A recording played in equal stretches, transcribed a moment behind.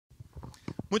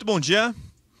Muito bom dia.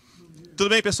 Tudo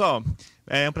bem, pessoal?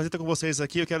 É um prazer estar com vocês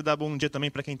aqui. Eu quero dar bom dia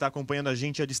também para quem está acompanhando a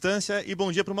gente à distância e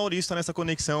bom dia para o Maurici que está nessa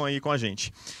conexão aí com a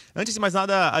gente. Antes de mais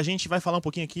nada, a gente vai falar um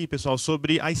pouquinho aqui, pessoal,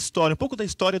 sobre a história, um pouco da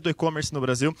história do e-commerce no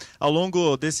Brasil ao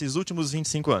longo desses últimos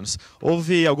 25 anos.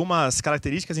 Houve algumas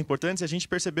características importantes e a gente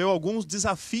percebeu alguns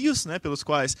desafios, né, pelos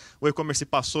quais o e-commerce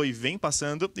passou e vem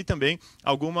passando e também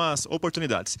algumas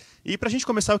oportunidades. E para a gente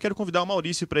começar, eu quero convidar o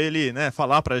Maurici para ele, né,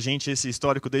 falar para a gente esse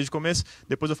histórico desde o começo.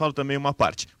 Depois eu falo também uma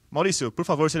parte. Maurici, por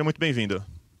favor, seja muito bem-vindo.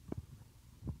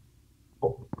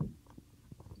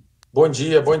 Bom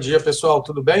dia, pessoal,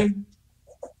 tudo bem?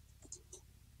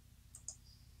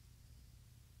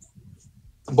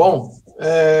 Bom,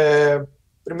 em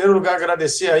primeiro lugar,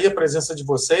 agradecer aí a presença de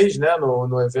vocês, né,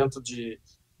 no evento de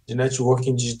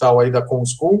networking digital aí da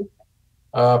ComSchool,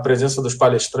 a presença dos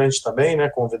palestrantes também, né,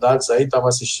 convidados aí, estava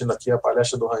assistindo aqui a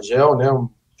palestra do Rangel, né, um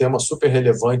tema super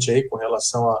relevante aí com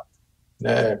relação a,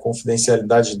 né,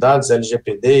 confidencialidade de dados,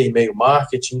 LGPD, e-mail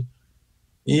marketing.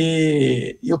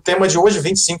 E o tema de hoje,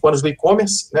 25 anos do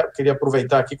e-commerce, né? Eu queria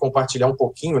aproveitar aqui e compartilhar um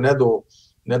pouquinho, né, do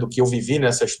que eu vivi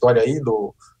nessa história aí,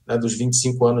 né, dos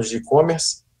 25 anos de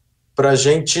e-commerce, para a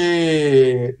gente,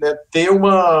 né, ter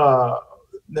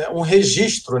um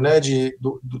registro, né,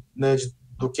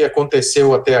 do que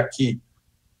aconteceu até aqui.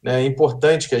 Né? É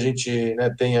importante que a gente,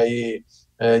 né, tenha aí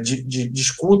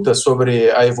discuta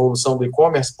sobre a evolução do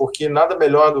e-commerce, porque nada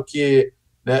melhor do que,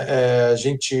 né, a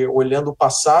gente, olhando o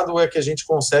passado, é que a gente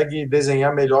consegue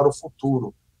desenhar melhor o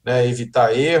futuro, né,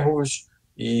 evitar erros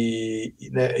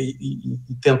né,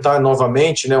 tentar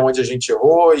novamente, né, onde a gente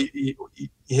errou e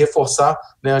reforçar,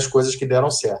 né, as coisas que deram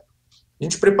certo. A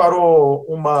gente preparou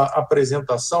uma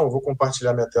apresentação, vou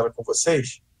compartilhar minha tela com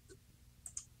vocês.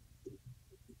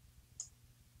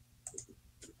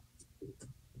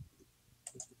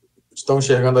 Estão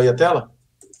enxergando aí a tela?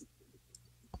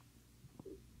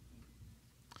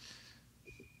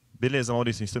 Beleza,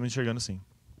 Maurici, estamos enxergando sim.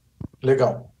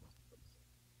 Legal.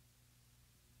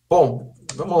 Bom,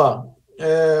 vamos lá.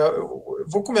 Eu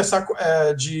vou começar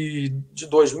de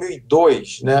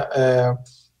 2002, né,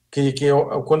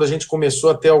 quando a gente começou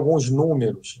a ter alguns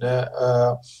números, né,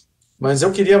 mas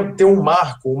eu queria ter o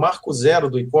marco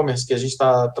zero do e-commerce que a gente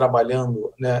está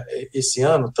trabalhando, né, esse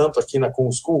ano, tanto aqui na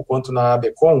ComSchool quanto na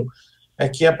ABCom, é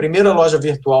que a primeira loja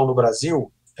virtual no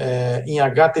Brasil, em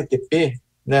HTTP,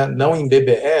 né, não em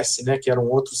BBS, né, que era um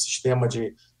outro sistema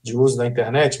de uso da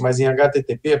internet, mas em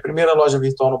HTTP, a primeira loja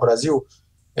virtual no Brasil,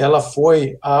 ela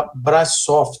foi a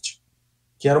Brasoft,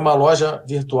 que era uma loja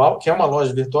virtual, que é uma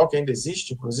loja virtual que ainda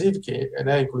existe, inclusive,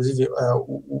 né,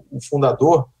 o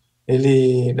fundador,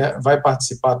 ele, né, vai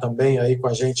participar também aí com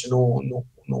a gente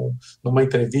numa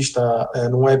entrevista,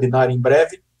 num webinar em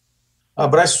breve. A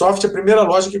Brasoft é a primeira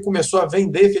loja que começou a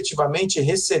vender efetivamente e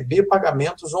receber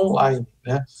pagamentos online,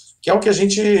 né? Que é o que a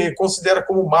gente considera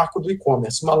como o marco do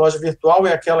e-commerce. Uma loja virtual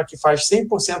é aquela que faz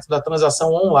 100% da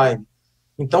transação online.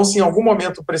 Então, se em algum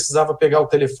momento precisava pegar o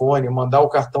telefone, mandar o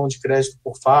cartão de crédito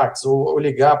por fax, ou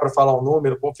ligar para falar o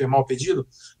número, confirmar o pedido,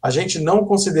 a gente não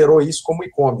considerou isso como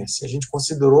e-commerce. A gente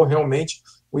considerou realmente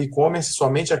o e-commerce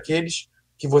somente aqueles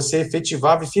que você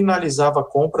efetivava e finalizava a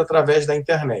compra através da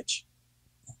internet.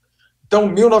 Então,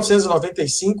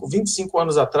 1995, 25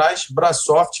 anos atrás,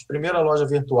 Brasoft, primeira loja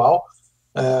virtual.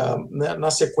 Né, na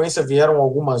sequência vieram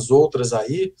algumas outras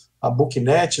aí, a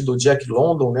Booknet do Jack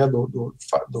London, né, do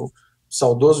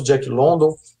saudoso Jack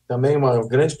London, também uma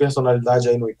grande personalidade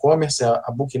aí no e-commerce, a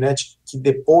Booknet, que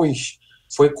depois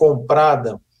foi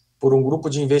comprada por um grupo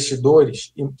de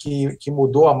investidores que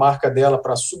mudou a marca dela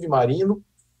para Submarino,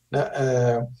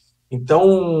 né,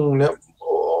 então, né,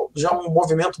 já um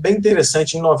movimento bem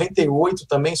interessante. Em 98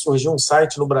 também surgiu um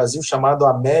site no Brasil chamado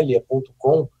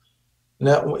amelia.com,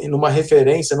 né, numa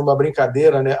referência, numa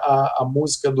brincadeira, né, a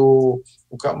música do...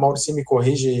 O Maurici me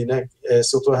corrige, né,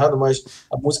 se eu estou errado, mas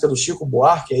a música do Chico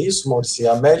Buarque, é isso, Maurici?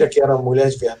 A Amélia, que era mulher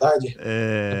de verdade?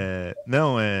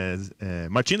 Não,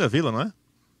 Martim da Vila, não é?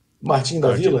 Martim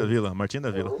da Vila? Martim da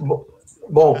Vila.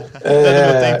 Bom, não é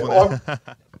do meu tempo, né?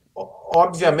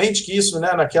 Obviamente que isso,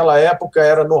 né, naquela época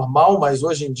era normal, mas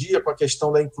hoje em dia, com a questão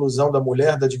da inclusão da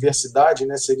mulher, da diversidade,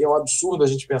 né, seria um absurdo a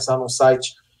gente pensar num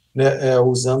site, né,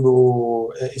 usando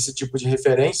esse tipo de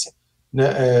referência, né,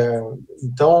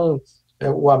 então,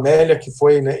 o Amélia, que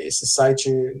foi, né, esse site,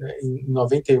 né, em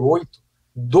 98,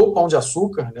 do Pão de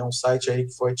Açúcar, né, um site aí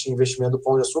que tinha investimento do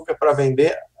Pão de Açúcar para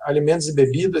vender alimentos e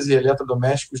bebidas e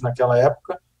eletrodomésticos naquela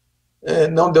época.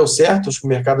 Não deu certo, acho que o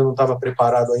mercado não estava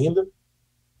preparado ainda,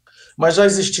 mas já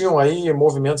existiam aí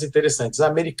movimentos interessantes. A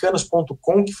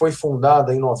Americanas.com, que foi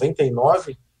fundada em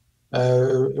 99,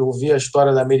 Eu vi a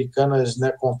história da Americanas,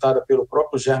 né, contada pelo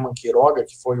próprio German Quiroga,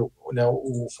 que foi o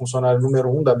funcionário número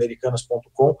 1 da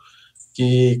Americanas.com,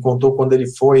 que contou quando ele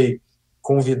foi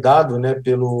convidado, né,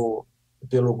 pelo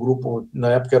grupo,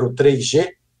 na época era o 3G,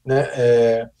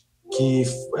 né,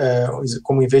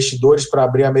 como investidores para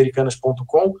abrir a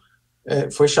Americanas.com,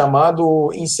 foi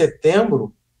chamado em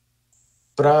setembro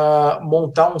para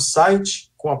montar um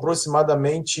site com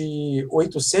aproximadamente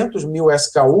 800 mil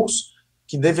SKUs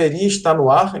que deveria estar no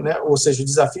ar, né? Ou seja, o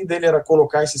desafio dele era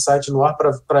colocar esse site no ar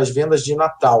para as vendas de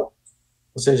Natal.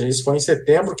 Ou seja, isso foi em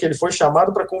setembro que ele foi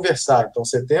chamado para conversar. Então,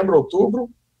 setembro, outubro,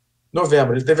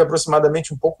 novembro. Ele teve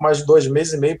aproximadamente um pouco mais de 2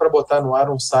 meses e meio para botar no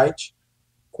ar um site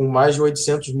com mais de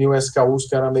 800 mil SKUs,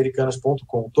 que era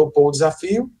americanas.com. Topou o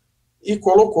desafio e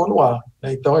colocou no ar,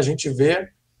 né? Então, a gente vê,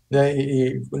 né,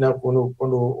 né, quando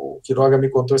o Quiroga me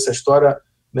contou essa história,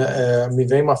 né, me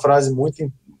vem uma frase muito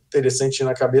interessante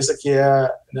na cabeça, que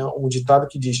é, né, um ditado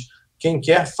que diz: quem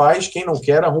quer faz, quem não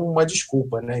quer arruma uma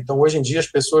desculpa, né? Então, hoje em dia, as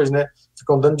pessoas, né,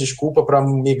 ficam dando desculpa para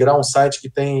migrar um site que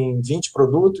tem 20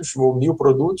 produtos ou 1.000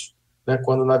 produtos, né,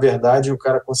 quando, na verdade, o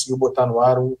cara conseguiu botar no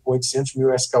ar com 800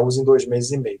 mil SKUs em 2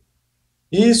 meses e meio.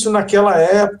 Isso naquela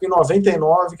época, em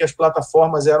 99, que as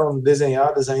plataformas eram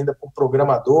desenhadas ainda por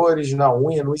programadores, na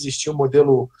unha, não existia o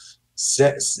modelo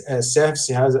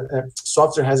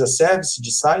software as a service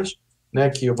de SaaS, né,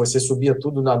 que você subia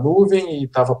tudo na nuvem e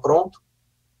estava pronto.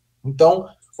 Então,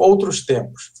 outros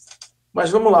tempos. Mas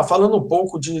vamos lá, falando um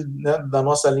pouco né, da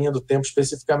nossa linha do tempo,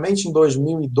 especificamente em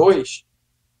 2002,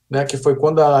 né, que foi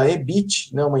quando a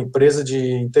Ebit, né, uma empresa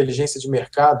de inteligência de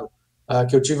mercado,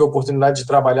 que eu tive a oportunidade de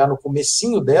trabalhar no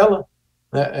comecinho dela,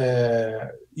 né,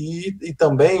 e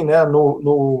também, né,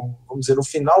 vamos dizer, no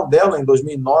final dela, em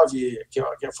 2009, que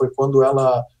foi quando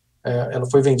ela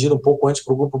foi vendida um pouco antes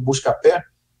para o grupo Buscapé,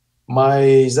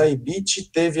 mas a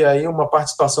Ebit teve aí uma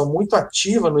participação muito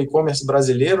ativa no e-commerce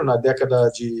brasileiro na década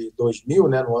de 2000,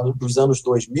 né, dos anos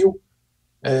 2000,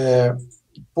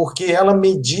 porque ela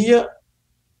media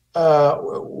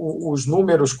os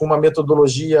números com uma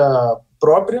metodologia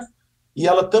própria, e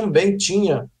ela também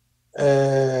tinha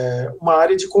uma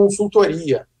área de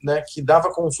consultoria, né, que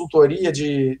dava consultoria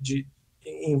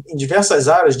em diversas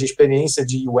áreas de experiência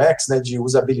de UX, né, de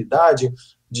usabilidade,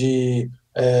 de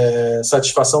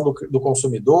satisfação do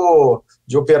consumidor,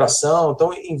 de operação.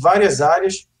 Então, em várias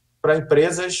áreas, para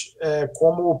empresas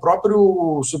como o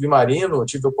próprio Submarino. Eu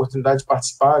tive a oportunidade de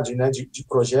participar de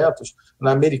projetos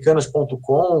na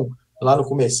Americanas.com, lá no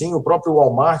comecinho, o próprio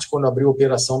Walmart, quando abriu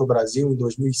operação no Brasil em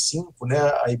 2005, né,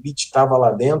 a Ebit estava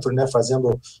lá dentro, né,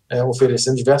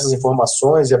 oferecendo diversas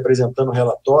informações e apresentando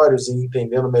relatórios e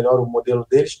entendendo melhor o modelo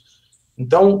deles.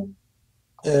 Então,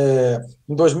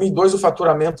 em 2002, o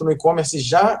faturamento no e-commerce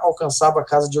já alcançava a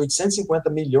casa de 850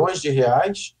 milhões de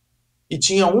reais e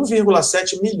tinha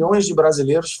 1,7 milhões de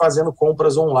brasileiros fazendo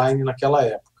compras online naquela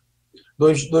época.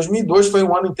 2002 foi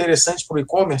um ano interessante para o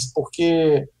e-commerce,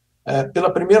 porque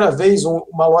pela primeira vez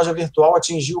uma loja virtual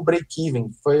atingiu o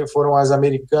break-even, foram as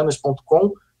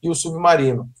Americanas.com e o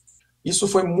Submarino. Isso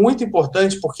foi muito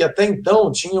importante, porque até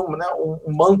então tinha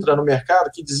um mantra no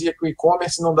mercado que dizia que o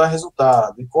e-commerce não dá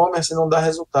resultado, e-commerce não dá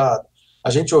resultado.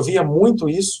 A gente ouvia muito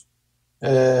isso,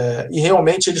 e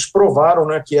realmente eles provaram,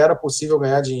 né, que era possível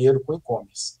ganhar dinheiro com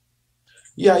e-commerce.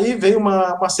 E aí veio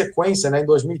uma sequência, né, em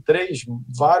 2003,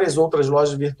 várias outras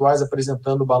lojas virtuais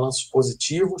apresentando balanços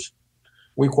positivos.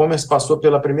 O e-commerce passou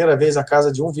pela primeira vez a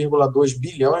casa de 1,2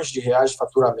 bilhões de reais de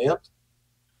faturamento,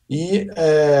 e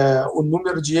o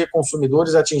número de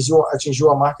consumidores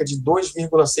atingiu a marca de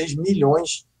 2,6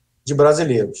 milhões de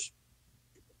brasileiros.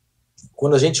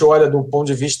 Quando a gente olha do ponto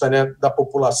de vista, né, da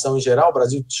população em geral, o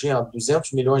Brasil tinha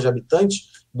 200 milhões de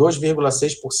habitantes,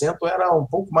 2,6% era um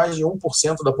pouco mais de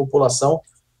 1% da população,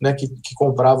 né, que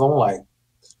comprava online.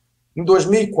 Em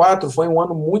 2004 foi um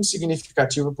ano muito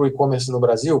significativo para o e-commerce no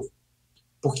Brasil,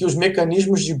 porque os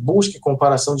mecanismos de busca e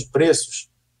comparação de preços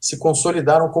se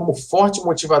consolidaram como forte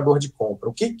motivador de compra.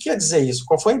 O que quer dizer isso?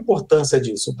 Qual foi a importância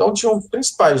disso? Então, tinha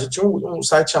um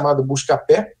site chamado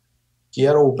Buscapé, que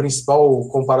era o principal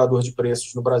comparador de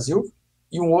preços no Brasil,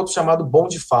 e um outro chamado Bom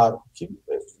de Faro, que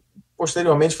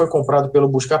posteriormente foi comprado pelo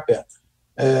Buscapé.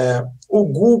 O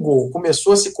Google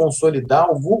começou a se consolidar.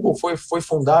 O Google foi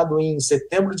fundado em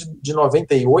setembro de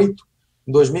 98.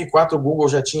 Em 2004, o Google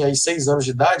já tinha aí 6 anos de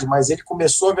idade, mas ele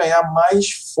começou a ganhar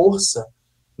mais força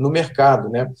no mercado,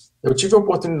 né? Eu tive a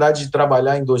oportunidade de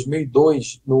trabalhar em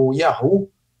 2002 no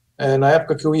Yahoo, na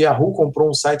época que o Yahoo comprou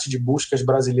um site de buscas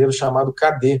brasileiro chamado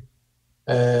KD,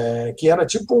 que era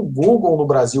tipo o Google no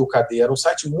Brasil. O KD era um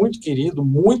site muito querido,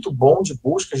 muito bom de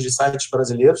buscas de sites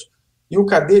brasileiros, e o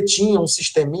KD tinha um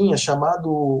sisteminha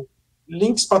chamado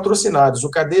links patrocinados.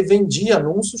 O KD vendia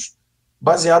anúncios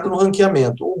baseado no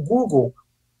ranqueamento. O Google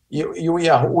e o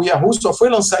Yahoo só foi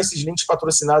lançar esses links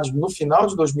patrocinados no final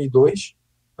de 2002,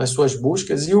 nas suas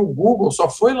buscas, e o Google só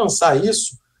foi lançar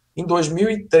isso em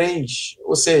 2003.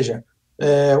 Ou seja,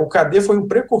 o KD foi um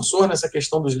precursor nessa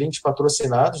questão dos links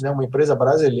patrocinados, né, uma empresa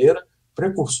brasileira,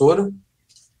 precursora.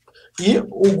 E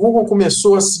o Google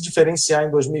começou a se diferenciar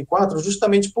em 2004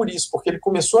 justamente por isso, porque ele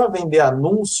começou a vender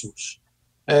anúncios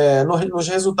nos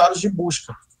resultados de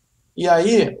busca. E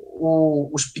aí,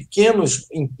 os pequenos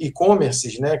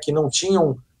e-commerces, né, que não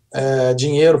tinham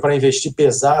dinheiro para investir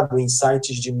pesado em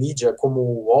sites de mídia como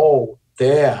o UOL,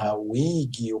 Terra, o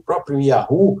IG, o próprio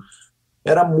Yahoo,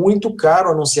 era muito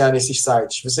caro anunciar nesses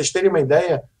sites. Pra vocês terem uma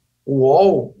ideia, o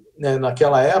UOL, né,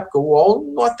 naquela época, o UOL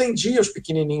não atendia os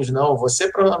pequenininhos, não.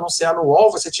 Você, para anunciar no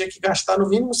UOL, você tinha que gastar no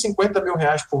mínimo 50 mil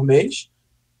reais por mês,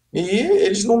 e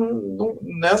eles não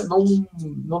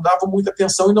davam muita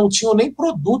atenção e não tinham nem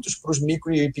produtos para os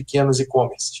micro e pequenos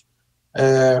e-commerces.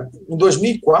 Em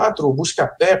 2004, o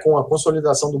Buscapé, com a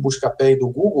consolidação do Buscapé e do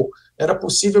Google, era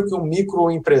possível que um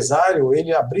microempresário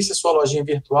ele abrisse sua lojinha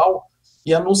virtual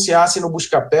e anunciasse no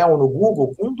Buscapé ou no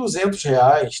Google com 200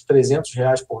 reais, 300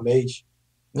 reais por mês.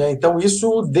 Então,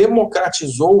 isso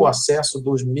democratizou o acesso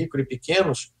dos micro e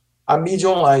pequenos à mídia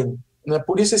online.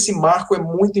 Por isso, esse marco é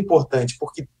muito importante,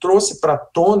 porque trouxe para a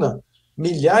tona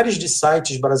milhares de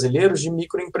sites brasileiros de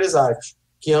microempresários,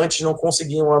 que antes não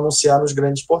conseguiam anunciar nos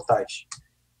grandes portais.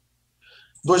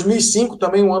 2005,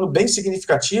 também um ano bem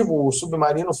significativo, o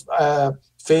Submarino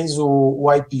fez o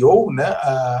IPO, né,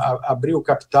 abriu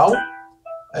capital,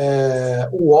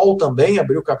 o UOL também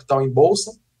abriu capital em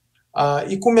bolsa,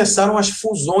 e começaram as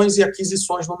fusões e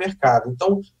aquisições no mercado.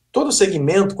 Então, todo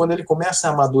segmento, quando ele começa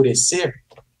a amadurecer,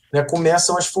 né,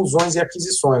 começam as fusões e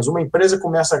aquisições. Uma empresa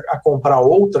começa a comprar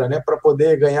outra, né, para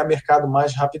poder ganhar mercado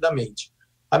mais rapidamente.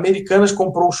 A Americanas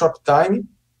comprou o Shoptime,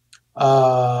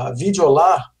 a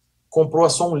Videolar comprou a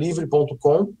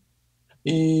somlivre.com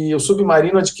e o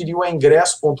Submarino adquiriu a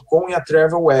ingresso.com e a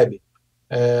Travel Web,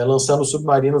 lançando o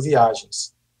Submarino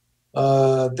Viagens.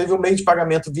 Teve um meio de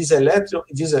pagamento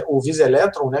o Visa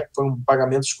Electron, né, que foi um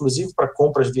pagamento exclusivo para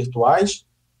compras virtuais,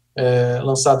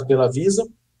 lançado pela Visa.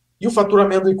 E o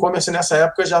faturamento do e-commerce nessa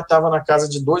época já estava na casa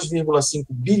de 2,5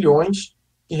 bilhões,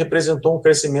 que representou um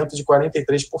crescimento de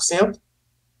 43%,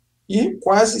 e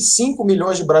quase 5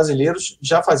 milhões de brasileiros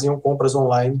já faziam compras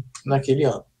online naquele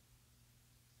ano.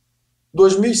 Em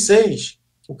 2006,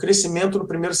 o crescimento no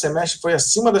primeiro semestre foi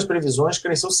acima das previsões,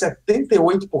 cresceu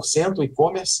 78% o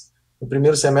e-commerce no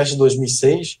primeiro semestre de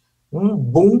 2006, um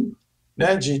boom,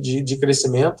 né, de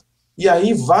crescimento, e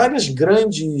aí várias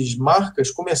grandes marcas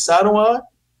começaram a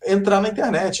entrar na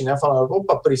internet, né? Falaram,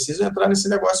 opa, preciso entrar nesse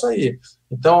negócio aí.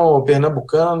 Então,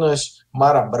 Pernambucanas,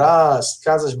 Marabras,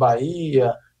 Casas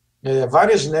Bahia,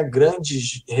 várias, né,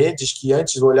 grandes redes que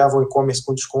antes olhavam o e-commerce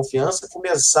com desconfiança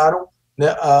começaram,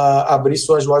 né, a abrir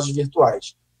suas lojas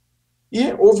virtuais.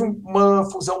 E houve uma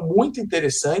fusão muito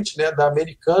interessante, né, da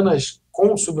Americanas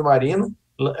com o Submarino,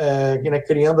 né,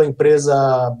 criando a empresa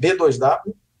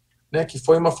B2W, né, que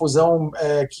foi uma fusão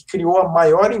que criou a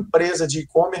maior empresa de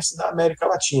e-commerce da América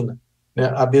Latina, né,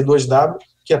 a B2W,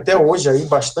 que até hoje aí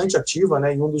bastante ativa,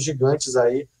 né, e um dos gigantes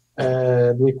aí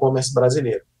do e-commerce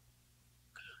brasileiro.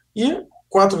 E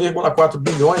 4,4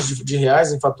 bilhões de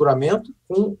reais em faturamento,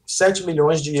 com 7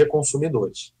 milhões de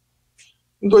e-consumidores.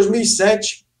 Em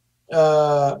 2007,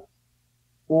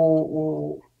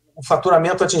 o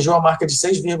faturamento atingiu a marca de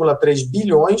 6,3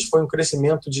 bilhões, foi um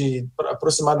crescimento de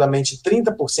aproximadamente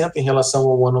 30% em relação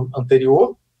ao ano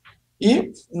anterior,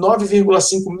 e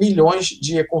 9,5 milhões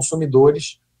de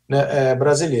consumidores, né,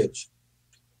 brasileiros.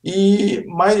 E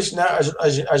mais, né,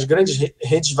 as grandes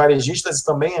redes varejistas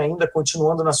também ainda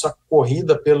continuando na sua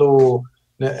corrida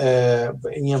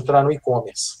em entrar no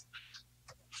e-commerce.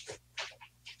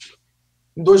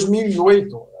 Em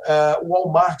 2008, o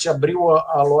Walmart abriu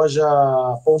a loja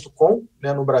 .com,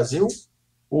 né, no Brasil.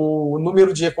 O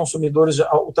número de consumidores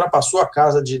ultrapassou a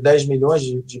casa de 10 milhões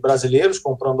de brasileiros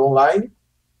comprando online,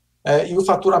 e o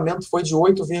faturamento foi de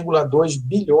 8,2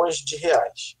 bilhões de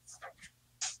reais.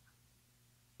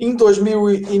 Em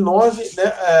 2009,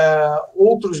 né,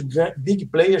 outros big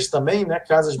players também, né,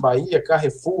 Casas Bahia,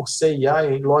 Carrefour, C&A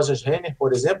e Lojas Renner,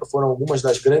 por exemplo, foram algumas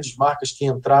das grandes marcas que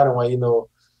entraram aí no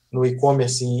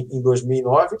e-commerce em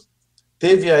 2009.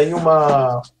 Teve aí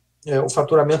o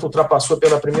faturamento ultrapassou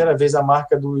pela primeira vez a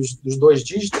marca dos 2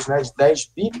 dígitos, né, de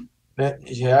 10 bi, né,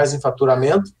 de reais em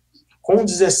faturamento, com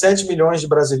 17 milhões de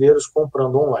brasileiros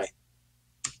comprando online.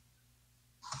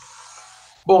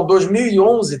 Bom,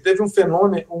 2011 teve um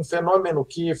fenômeno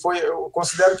que foi, eu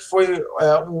considero que foi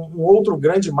um outro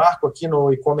grande marco aqui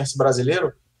no e-commerce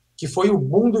brasileiro, que foi o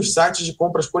boom dos sites de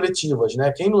compras coletivas,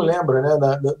 né? Quem não lembra, né,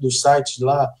 dos sites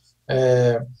lá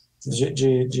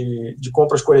de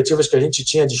compras coletivas que a gente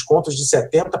tinha descontos de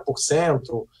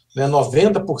 70%, né,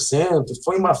 90%,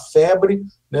 foi uma febre,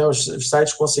 né? Os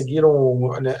sites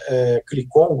conseguiram, né,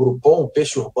 Clicom, Groupon,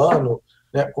 Peixe Urbano,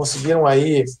 né, conseguiram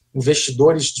aí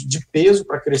investidores de peso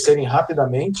para crescerem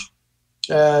rapidamente.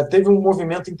 Teve um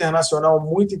movimento internacional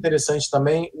muito interessante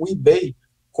também. O eBay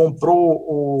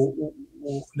comprou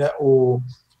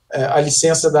a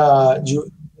licença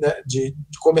de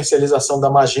comercialização da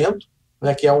Magento,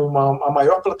 né, que é a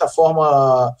maior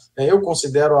plataforma, eu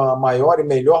considero a maior e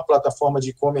melhor plataforma de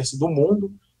e-commerce do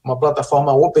mundo, uma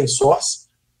plataforma open source.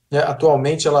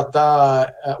 Atualmente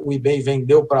o eBay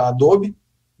vendeu para a Adobe,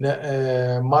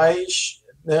 né, mas,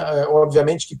 né,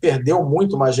 obviamente que perdeu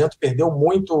muito, Magento perdeu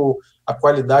muito a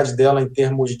qualidade dela em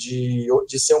termos de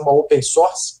ser uma open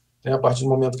source, né, a partir do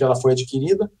momento que ela foi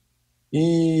adquirida,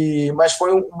 mas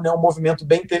foi um movimento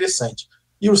bem interessante.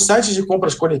 E os sites de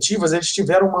compras coletivas, eles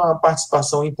tiveram uma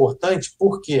participação importante,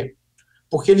 por quê?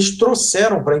 Porque eles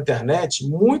trouxeram para a internet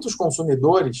muitos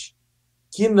consumidores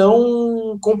que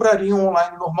não comprariam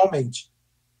online normalmente.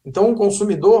 Então, um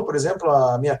consumidor, por exemplo,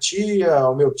 a minha tia,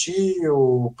 o meu tio,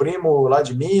 o primo lá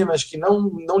de Minas, que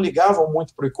não ligavam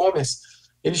muito para o e-commerce,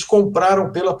 eles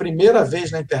compraram pela primeira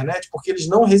vez na internet porque eles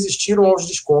não resistiram aos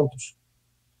descontos.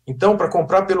 Então, para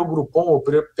comprar pelo Groupon ou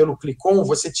pelo Clicom,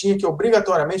 você tinha que,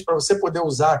 obrigatoriamente, para você poder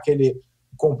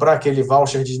comprar aquele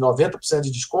voucher de 90% de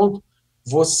desconto,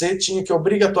 você tinha que,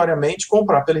 obrigatoriamente,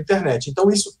 comprar pela internet. Então,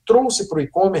 isso trouxe para o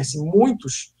e-commerce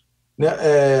muitos,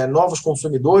 né, novos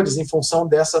consumidores em função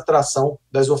dessa atração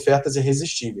das ofertas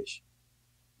irresistíveis.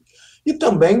 E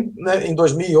também, né, em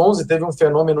 2011, teve um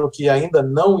fenômeno que ainda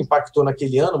não impactou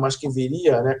naquele ano, mas que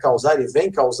viria, né, causar e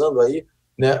vem causando aí,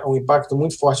 né, um impacto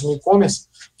muito forte no e-commerce,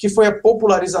 que foi a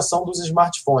popularização dos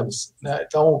smartphones, né?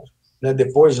 Então, né,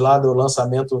 depois lá do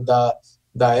lançamento da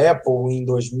Apple em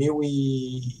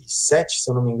 2007, se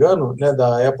eu não me engano, né,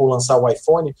 da Apple lançar o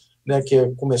iPhone, né,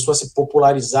 que começou a se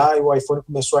popularizar e o iPhone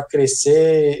começou a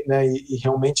crescer, né, e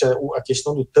realmente a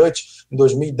questão do touch. Em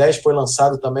 2010 foi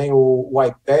lançado também o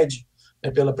iPad, né,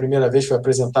 pela primeira vez, foi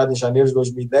apresentado em janeiro de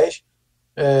 2010.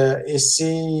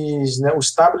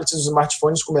 Os tablets e os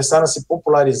smartphones começaram a se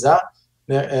popularizar,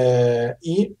 né,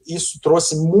 e isso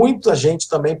trouxe muita gente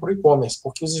também para o e-commerce,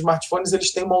 porque os smartphones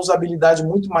eles têm uma usabilidade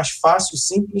muito mais fácil e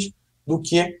simples do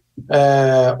que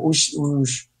os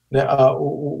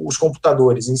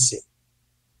computadores em si.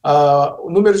 O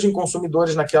número de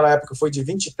consumidores naquela época foi de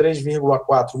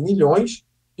 23,4 milhões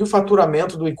e o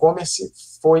faturamento do e-commerce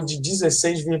foi de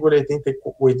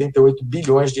 16,88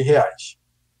 bilhões de reais.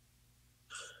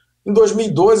 Em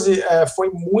 2012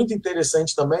 foi muito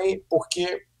interessante também,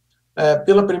 porque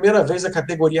pela primeira vez a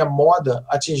categoria moda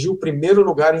atingiu o primeiro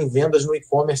lugar em vendas no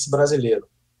e-commerce brasileiro.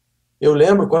 Eu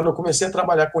lembro quando eu comecei a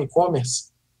trabalhar com e-commerce,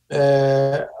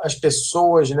 as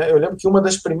pessoas, né, eu lembro que uma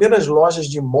das primeiras lojas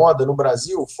de moda no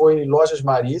Brasil foi Lojas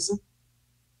Marisa.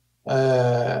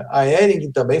 A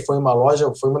Hering também foi uma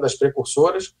loja, foi uma das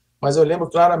precursoras, mas eu lembro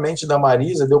claramente da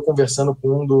Marisa, de eu conversando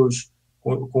com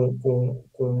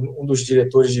um dos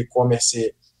diretores de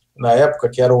e-commerce na época,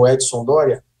 que era o Edson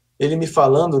Doria, ele me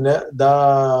falando, né,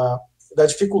 da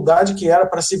dificuldade que era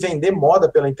para se vender moda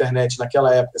pela internet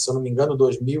naquela época, se eu não me engano,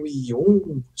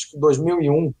 2001, acho que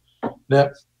 2001,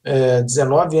 né,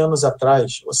 19 anos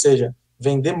atrás, ou seja,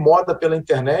 vender moda pela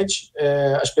internet,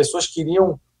 as pessoas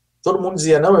queriam, todo mundo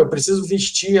dizia, não, eu preciso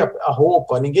vestir a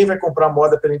roupa, ninguém vai comprar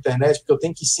moda pela internet, porque eu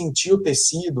tenho que sentir o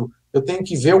tecido, eu tenho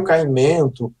que ver o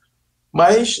caimento,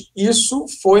 mas isso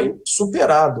foi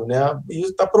superado, né? E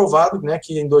está provado, né,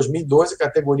 que em 2012 a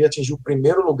categoria atingiu o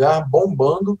primeiro lugar,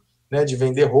 bombando, né, de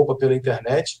vender roupa pela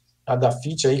internet, a da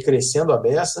Fit aí crescendo a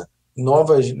beça,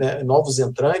 novos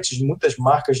entrantes, muitas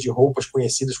marcas de roupas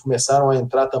conhecidas começaram a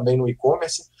entrar também no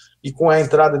e-commerce, e com a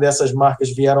entrada dessas marcas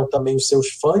vieram também os seus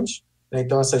fãs, né?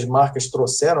 Então essas marcas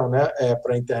trouxeram, né,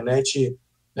 para a internet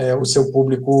o seu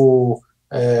público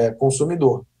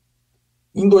consumidor.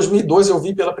 Em 2012 eu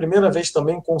vi pela primeira vez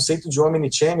também o conceito de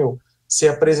omnichannel ser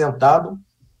apresentado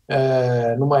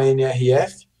numa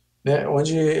NRF, né,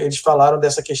 onde eles falaram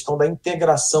dessa questão da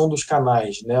integração dos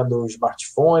canais, né, do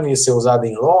smartphone ser usado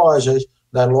em lojas,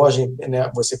 da loja, né,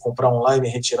 você comprar online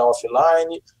e retirar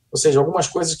offline, ou seja, algumas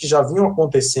coisas que já vinham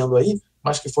acontecendo aí,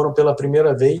 mas que foram pela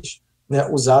primeira vez, né,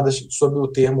 usadas sob o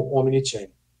termo omnichannel.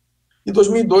 Em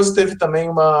 2012 teve também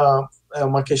uma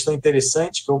questão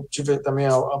interessante, que eu tive também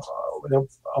a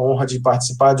honra de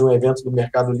participar de um evento do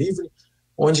Mercado Livre,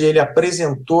 onde ele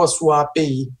apresentou a sua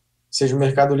API, ou seja, o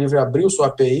Mercado Livre abriu sua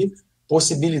API,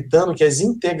 possibilitando que as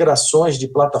integrações de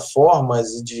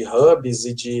plataformas, de hubs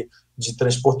e de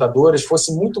transportadoras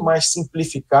fosse muito mais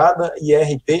simplificada, e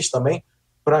ERPs também,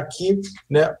 para que,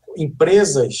 né,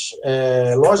 empresas,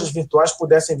 lojas virtuais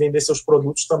pudessem vender seus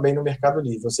produtos também no Mercado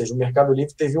Livre. Ou seja, o Mercado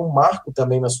Livre teve um marco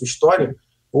também na sua história.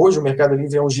 Hoje o Mercado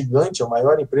Livre é um gigante, é a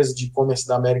maior empresa de e-commerce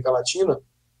da América Latina,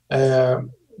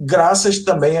 graças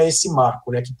também a esse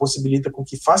marco, né, que possibilita com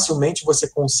que facilmente você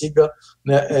consiga,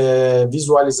 né,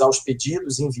 visualizar os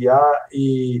pedidos, enviar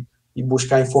e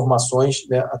buscar informações,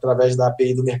 né, através da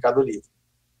API do Mercado Livre.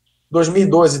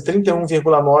 2012,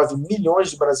 31,9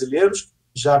 milhões de brasileiros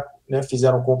já, né,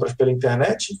 fizeram compras pela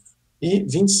internet e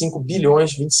 25,5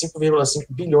 bilhões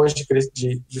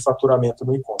de faturamento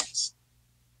no e-commerce.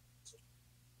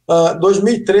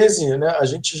 2013, né, a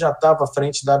gente já estava à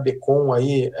frente da Becom,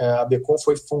 aí, a Becom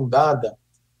foi fundada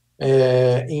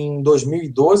em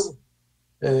 2012,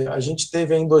 a gente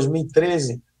teve aí, em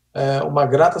 2013 uma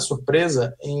grata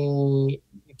surpresa em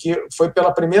que foi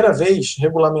pela primeira vez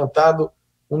regulamentado,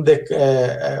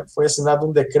 foi assinado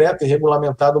um decreto e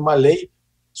regulamentado uma lei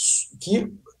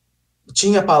que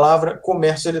tinha a palavra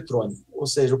comércio eletrônico. Ou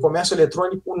seja, o comércio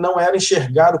eletrônico não era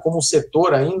enxergado como um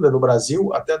setor ainda no Brasil,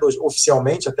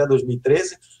 oficialmente até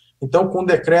 2013. Então, com o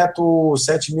decreto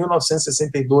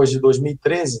 7.962 de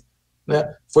 2013,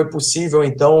 né, foi possível,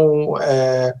 então,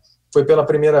 foi pela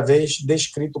primeira vez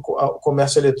descrito o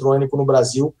comércio eletrônico no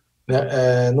Brasil,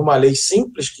 né, numa lei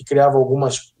simples, que criava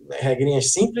algumas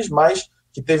regrinhas simples, mas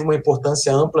que teve uma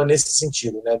importância ampla nesse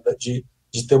sentido, né, de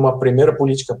ter uma primeira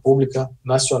política pública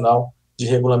nacional de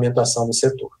regulamentação do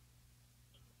setor.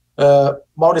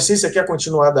 Maurici, você quer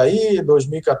continuar daí,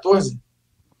 2014?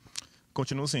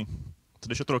 Continuo sim.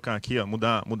 Deixa eu trocar aqui, ó,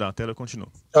 mudar a tela, eu continuo.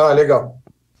 Legal.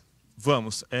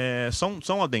 Vamos,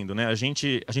 só um adendo, né? A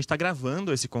gente está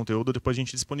gravando esse conteúdo, depois a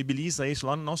gente disponibiliza isso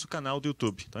lá no nosso canal do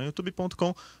YouTube. Então,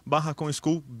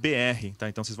 youtube.com/conschoolbr, tá?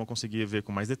 Então vocês vão conseguir ver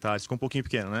com mais detalhes, ficou um pouquinho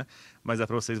pequeno, né? Mas dá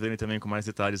para vocês verem também com mais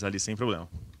detalhes ali, sem problema.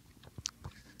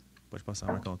 Pode passar,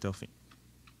 Marcão, até o fim.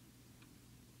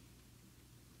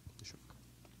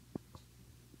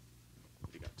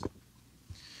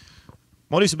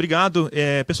 Maurício, obrigado.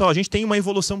 Pessoal, a gente tem uma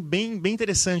evolução bem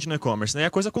interessante no e-commerce, né? A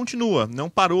coisa continua, não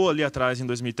parou ali atrás em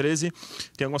 2013.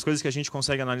 Tem algumas coisas que a gente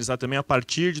consegue analisar também a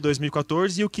partir de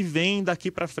 2014 e o que vem daqui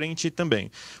para frente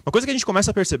também. Uma coisa que a gente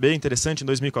começa a perceber interessante em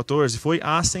 2014 foi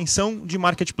a ascensão de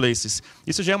marketplaces.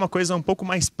 Isso já é uma coisa um pouco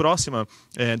mais próxima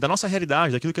da nossa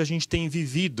realidade, daquilo que a gente tem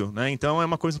vivido, né? Então é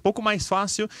uma coisa um pouco mais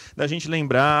fácil da gente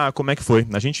lembrar como é que foi.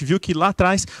 A gente viu que lá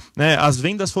atrás, né, as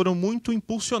vendas foram muito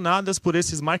impulsionadas por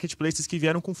esses marketplaces que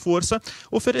vieram com força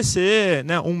oferecer,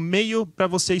 né, um meio para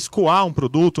você escoar um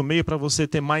produto, um meio para você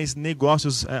ter mais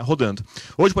negócios rodando.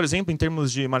 Hoje, por exemplo, em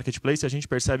termos de marketplace, a gente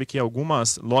percebe que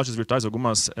algumas lojas virtuais,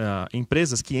 algumas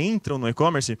empresas que entram no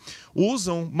e-commerce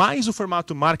usam mais o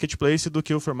formato marketplace do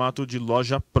que o formato de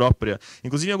loja própria.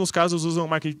 Inclusive, em alguns casos, usam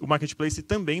o marketplace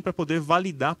também para poder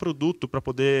validar produto, para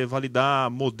poder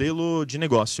validar modelo de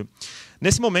negócio.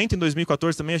 Nesse momento, em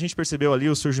 2014, também a gente percebeu ali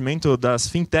o surgimento das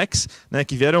fintechs, né,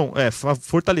 que vieram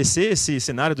fortalecer esse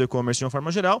cenário do e-commerce de uma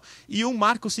forma geral, e um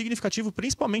marco significativo,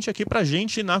 principalmente aqui para a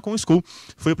gente na ConSchool.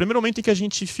 Foi o primeiro momento em que a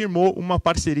gente firmou uma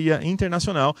parceria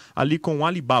internacional ali com o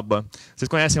Alibaba. Vocês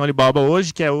conhecem o Alibaba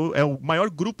hoje, que é o maior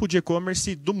grupo de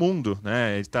e-commerce do mundo,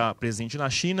 né? Ele está presente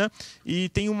na China e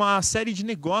tem uma série de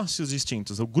negócios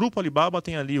distintos. O grupo Alibaba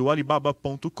tem ali o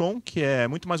alibaba.com, que é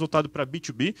muito mais voltado para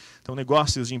B2B, então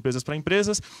negócios de empresas para empresas.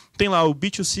 Tem lá o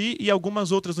B2C e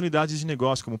algumas outras unidades de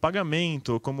negócio, como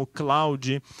pagamento, como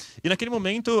cloud. E naquele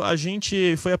momento a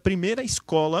gente foi a primeira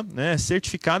escola, né,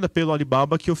 certificada pelo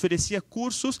Alibaba que oferecia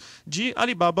cursos de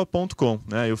alibaba.com,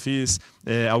 né? Eu fiz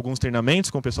alguns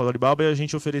treinamentos com o pessoal do Alibaba e a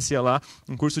gente oferecia lá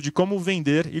um curso de como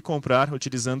vender e comprar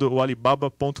utilizando o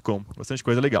alibaba.com. Bastante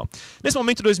coisa legal. Nesse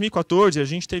momento, em 2014, a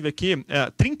gente teve aqui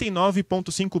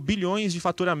 39,5 bilhões de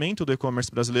faturamento do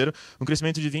e-commerce brasileiro, um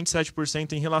crescimento de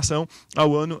 27% em relação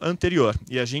ao ano anterior.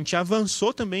 E a gente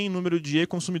avançou também em número de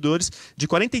e-consumidores de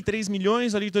 43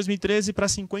 milhões ali de 2013 para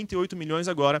 58 milhões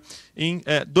agora em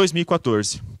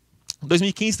 2014.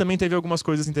 2015 também teve algumas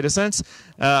coisas interessantes.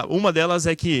 Uma delas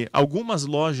é que algumas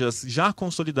lojas já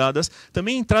consolidadas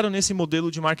também entraram nesse modelo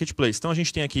de marketplace. Então a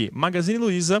gente tem aqui Magazine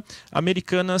Luiza,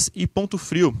 Americanas e Ponto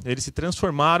Frio. Eles se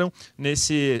transformaram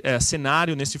nesse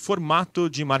cenário, nesse formato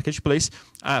de marketplace,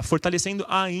 fortalecendo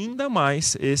ainda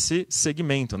mais esse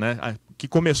segmento, né? que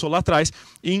começou lá atrás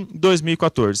em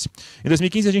 2014. Em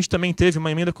 2015 a gente também teve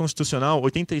uma emenda constitucional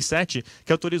 87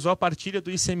 que autorizou a partilha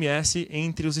do ICMS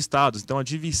entre os estados. Então a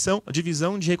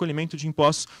divisão de recolhimento de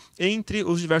impostos entre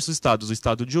os diversos estados, o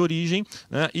estado de origem,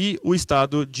 né, e o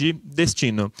estado de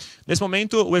destino. Nesse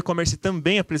momento o e-commerce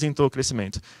também apresentou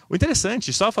crescimento. O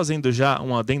interessante, só fazendo já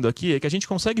um adendo aqui, é que a gente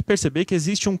consegue perceber que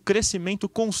existe um crescimento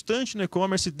constante no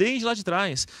e-commerce desde lá de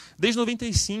trás, desde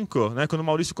 95, né, quando o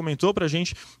Maurício comentou para a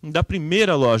gente da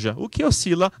primeira loja. O que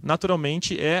oscila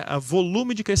naturalmente é o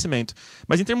volume de crescimento.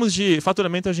 Mas em termos de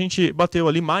faturamento, a gente bateu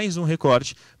ali mais um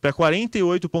recorde para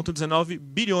 48,19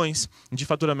 bilhões de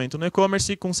faturamento no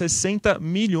e-commerce, com 60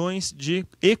 milhões de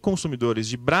e-consumidores,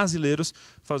 de brasileiros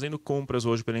fazendo compras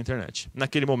hoje pela internet.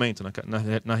 Naquele momento,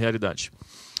 na realidade.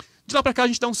 De lá para cá a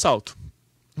gente dá um salto.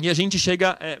 E a gente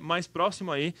chega mais próximo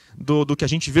aí do que a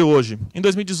gente vê hoje. Em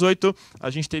 2018, a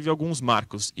gente teve alguns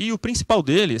marcos. E o principal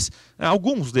deles,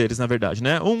 alguns deles, na verdade,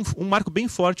 né? Um marco bem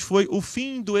forte foi o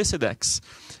fim do e-Sedex.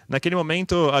 Naquele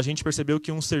momento, a gente percebeu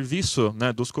que um serviço,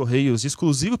 né, dos Correios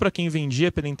exclusivo para quem vendia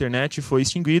pela internet foi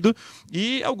extinguido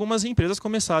e algumas empresas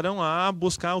começaram a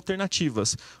buscar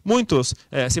alternativas. Muitos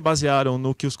se basearam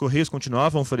no que os Correios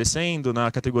continuavam oferecendo na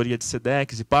categoria de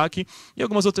Sedex e PAC, e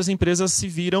algumas outras empresas se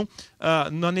viram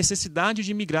na necessidade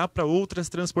de migrar para outras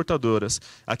transportadoras.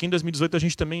 Aqui em 2018 a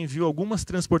gente também viu algumas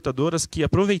transportadoras que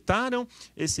aproveitaram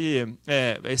esse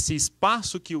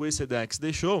espaço que o e-Sedex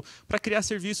deixou para criar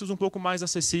serviços um pouco mais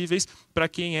acessíveis para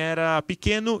quem era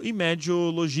pequeno e médio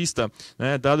lojista,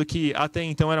 né? Dado que até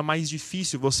então era mais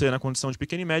difícil você, na condição de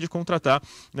pequeno e médio, contratar,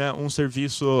 né, um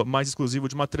serviço mais exclusivo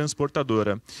de uma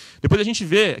transportadora. Depois a gente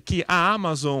vê que a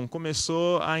Amazon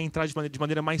começou a entrar de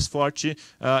maneira mais forte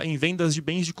em vendas de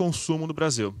bens de consumo no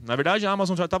Brasil. Na verdade, a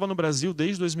Amazon já estava no Brasil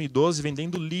desde 2012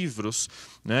 vendendo livros,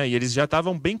 né? E eles já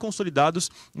estavam bem consolidados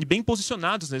e bem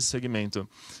posicionados nesse segmento.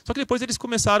 Só que depois eles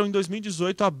começaram, em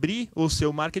 2018, a abrir o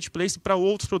seu marketplace para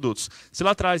outros produtos. Se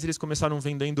lá atrás eles começaram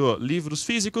vendendo livros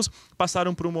físicos,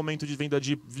 passaram por um momento de venda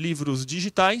de livros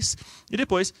digitais e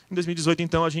depois, em 2018,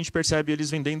 então, a gente percebe eles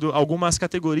vendendo algumas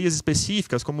categorias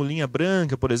específicas, como linha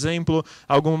branca, por exemplo,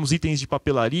 alguns itens de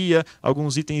papelaria,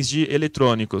 alguns itens de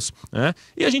eletrônicos, né?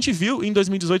 E a gente viu em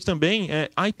 2018 também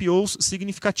IPOs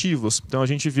significativos. Então a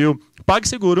gente viu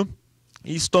PagSeguro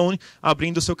e Stone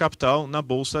abrindo seu capital na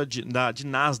bolsa de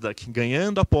Nasdaq,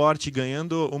 ganhando aporte,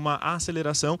 ganhando uma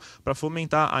aceleração para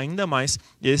fomentar ainda mais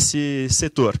esse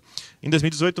setor. Em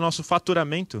 2018, o nosso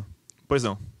faturamento... Pois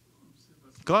não.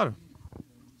 Claro.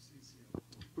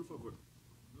 Por favor.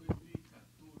 2014,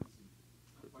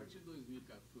 a partir de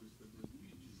 2014 para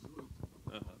 2018,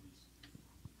 o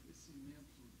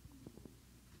crescimento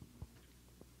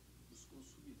dos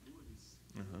consumidores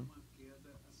é uma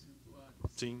queda acentuada.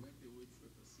 Sim.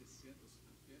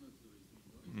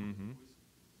 Uhum.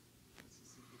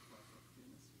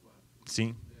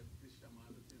 Sim.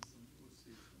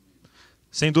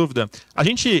 Sem dúvida. A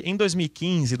gente, em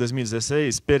 2015 e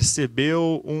 2016,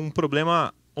 percebeu um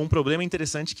problema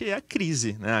interessante, que é a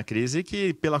crise, né? A crise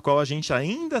pela qual a gente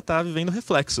ainda está vivendo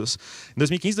reflexos. Em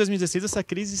 2015 e 2016, essa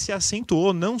crise se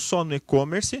acentuou não só no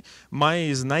e-commerce,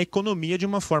 mas na economia de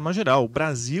uma forma geral. O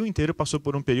Brasil inteiro passou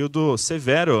por um período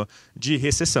severo de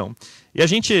recessão. E a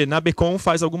gente, na Becom,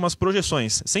 faz algumas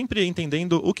projeções, sempre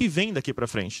entendendo o que vem daqui para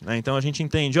frente, né? Então a gente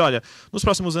entende, olha, nos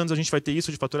próximos anos a gente vai ter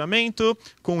isso de faturamento,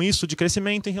 com isso de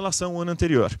crescimento em relação ao ano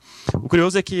anterior. O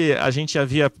curioso é que a gente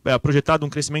havia projetado um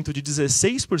crescimento de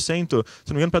 16%, se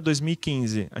não me engano, para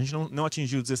 2015. A gente não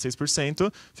atingiu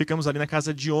 16%, ficamos ali na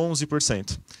casa de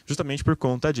 11%, justamente por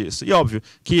conta disso. E óbvio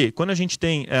que quando a gente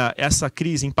tem essa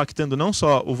crise impactando não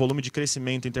só o volume de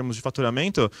crescimento em termos de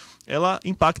faturamento, ela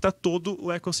impacta todo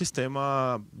o ecossistema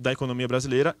da economia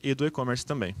brasileira e do e-commerce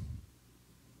também.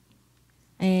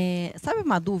 Sabe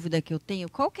uma dúvida que eu tenho?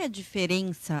 Qual que é a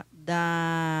diferença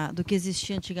do que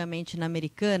existia antigamente na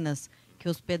Americanas, que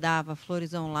hospedava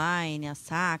Flores Online, a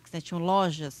Saks, né? Tinham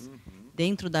lojas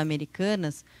dentro da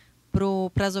Americanas,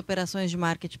 para as operações de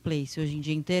marketplace, hoje em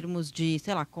dia, em termos de,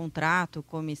 sei lá, contrato,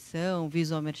 comissão,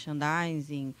 visual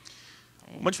merchandising?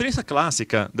 Uma diferença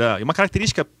clássica, uma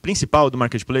característica principal do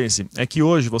marketplace é que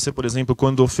hoje você, por exemplo,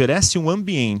 quando oferece um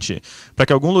ambiente para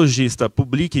que algum lojista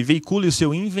publique e veicule o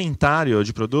seu inventário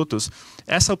de produtos,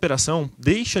 essa operação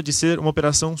deixa de ser uma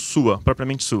operação sua,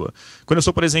 propriamente sua. Quando eu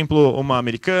sou, por exemplo, uma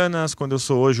Americanas, quando eu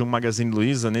sou hoje um Magazine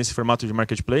Luiza nesse formato de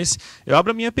marketplace, eu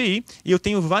abro a minha API e eu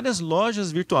tenho várias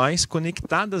lojas virtuais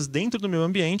conectadas dentro do meu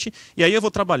ambiente, e aí eu vou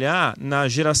trabalhar na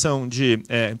geração de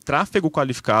tráfego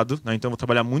qualificado, né? Então eu vou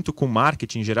trabalhar muito com marketing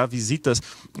marketing, gerar visitas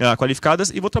qualificadas,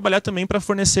 e vou trabalhar também para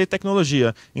fornecer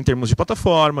tecnologia em termos de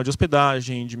plataforma, de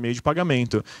hospedagem, de meio de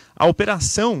pagamento. A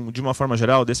operação, de uma forma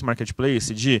geral, desse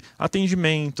marketplace, de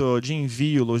atendimento, de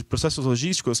envio, processos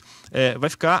logísticos, vai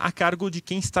ficar a cargo de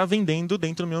quem está vendendo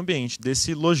dentro do meu ambiente,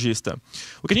 desse lojista.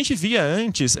 O que a gente via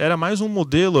antes era mais um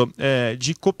modelo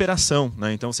de cooperação,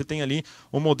 né? Então você tem ali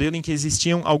um modelo em que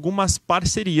existiam algumas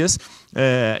parcerias,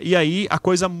 e aí a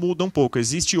coisa muda um pouco.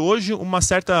 Existe hoje uma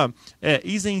certa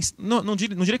isenção, não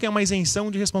diria que é uma isenção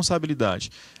de responsabilidade.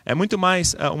 É muito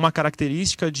mais uma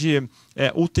característica de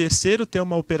o terceiro ter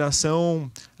uma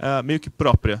operação meio que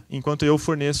própria, enquanto eu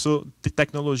forneço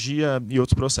tecnologia e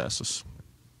outros processos.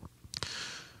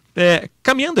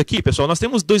 Caminhando aqui, pessoal, nós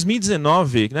temos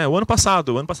 2019, né, o ano passado.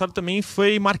 O ano passado também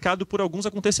foi marcado por alguns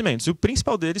acontecimentos. E o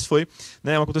principal deles foi,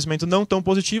 né, um acontecimento não tão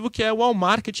positivo, que é o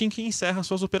Walmart, que encerra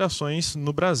suas operações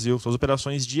no Brasil, suas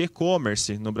operações de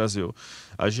e-commerce no Brasil.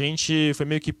 A gente foi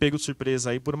meio que pego de surpresa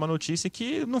aí por uma notícia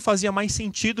que não fazia mais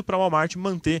sentido para o Walmart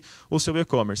manter o seu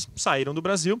e-commerce. Saíram do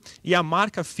Brasil e a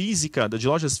marca física, de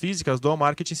lojas físicas do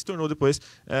Walmart, se tornou depois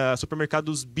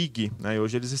supermercados Big, né, e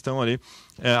hoje eles estão ali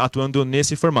atuando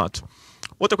nesse formato.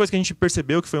 Outra coisa que a gente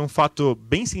percebeu que foi um fato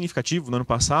bem significativo no ano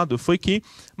passado foi que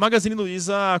Magazine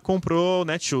Luiza comprou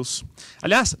Netshoes.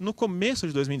 Aliás, no começo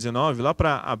de 2019, lá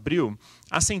para abril,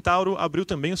 a Centauro abriu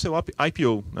também o seu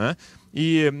IPO, né?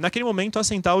 E naquele momento a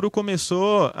Centauro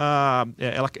começou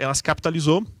ela se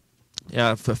capitalizou,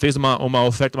 fez uma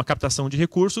oferta, uma captação de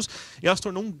recursos, e ela se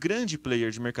tornou um grande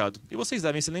player de mercado. E vocês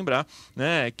devem se lembrar,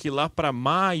 né, que lá para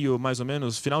maio, mais ou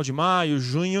menos, final de maio,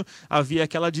 junho, havia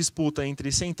aquela disputa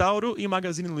entre Centauro e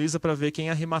Magazine Luiza para ver quem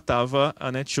arrematava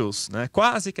a Netshoes, né?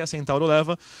 Quase que a Centauro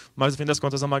leva, mas no fim das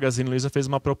contas a Magazine Luiza fez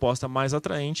uma proposta mais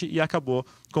atraente e acabou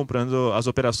comprando as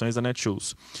operações da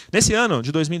Netshoes. Nesse ano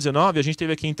de 2019, a gente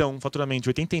teve aqui então um faturamento de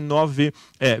 89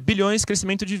 bilhões,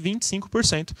 crescimento de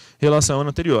 25% em relação ao ano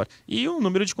anterior. E um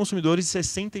número de consumidores de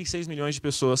 66 milhões de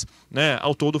pessoas, né,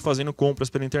 ao todo fazendo compras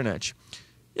pela internet.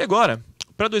 E agora,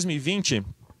 para 2020,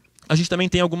 a gente também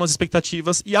tem algumas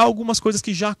expectativas e há algumas coisas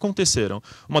que já aconteceram.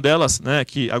 Uma delas, né,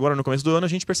 que agora no começo do ano, a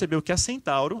gente percebeu que a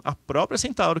Centauro, a própria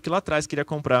Centauro, que lá atrás queria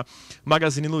comprar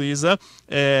Magazine Luiza,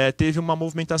 teve uma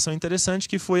movimentação interessante,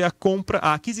 que foi a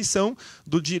aquisição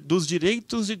dos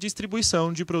direitos de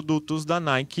distribuição de produtos da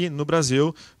Nike no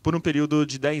Brasil por um período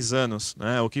de 10 anos,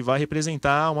 né, o que vai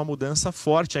representar uma mudança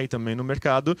forte aí também no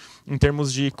mercado em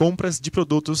termos de compras de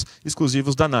produtos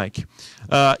exclusivos da Nike.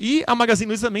 E a Magazine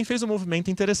Luiza também fez um movimento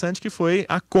interessante, que foi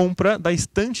a compra da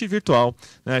estante virtual.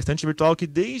 A estante virtual que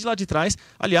desde lá de trás,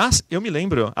 aliás, eu me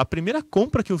lembro, a primeira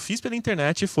compra que eu fiz pela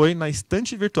internet foi na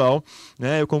estante virtual,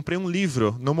 né? Eu comprei um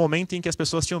livro no momento em que as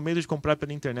pessoas tinham medo de comprar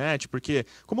pela internet, porque,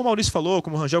 como o Maurício falou,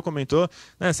 como o Rangel comentou,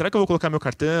 né, será que eu vou colocar meu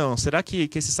cartão? Será que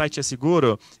esse site é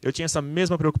seguro? Eu tinha essa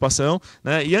mesma preocupação,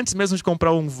 né? E antes mesmo de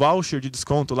comprar um voucher de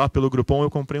desconto lá pelo Groupon,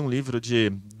 eu comprei um livro de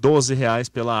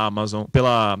R$12 pela Amazon,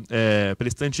 pela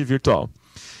estante virtual.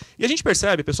 E a gente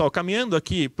percebe, pessoal, caminhando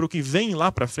aqui para o que vem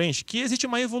lá para frente, que existe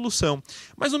uma evolução.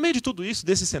 Mas no meio de tudo isso,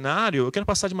 desse cenário, eu quero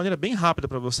passar de maneira bem rápida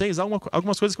para vocês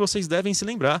algumas coisas que vocês devem se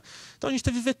lembrar. Então a gente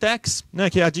teve VTEX,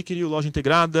 né, que adquiriu loja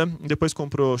integrada, depois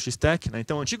comprou X-Tech, né?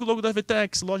 Então o antigo logo da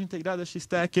VTEX, loja integrada,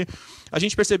 X-Tech. A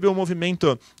gente percebeu um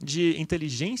movimento de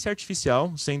inteligência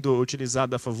artificial sendo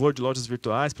utilizado a favor de lojas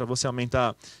virtuais para você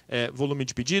aumentar volume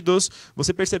de pedidos.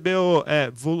 Você percebeu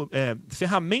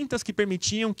ferramentas que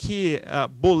permitiam que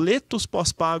boletos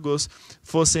pós-pagos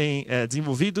fossem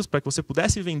desenvolvidos para que você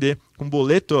pudesse vender com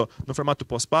boleto no formato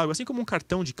pós-pago, assim como um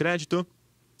cartão de crédito.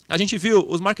 A gente viu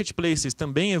os marketplaces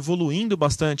também evoluindo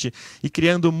bastante e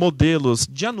criando modelos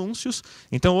de anúncios.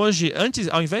 Então hoje,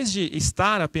 ao invés de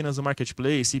estar apenas no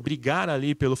marketplace e brigar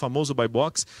ali pelo famoso buy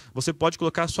box, você pode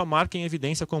colocar a sua marca em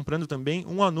evidência comprando também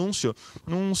um anúncio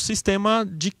num sistema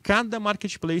de cada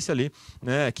marketplace ali,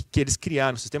 né, que eles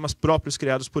criaram, sistemas próprios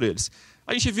criados por eles.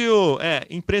 A gente viu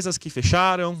empresas que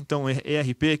fecharam, então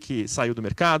ERP que saiu do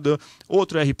mercado,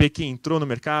 outro ERP que entrou no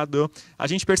mercado. A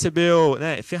gente percebeu,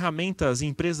 né, ferramentas e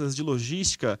empresas de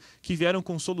logística que vieram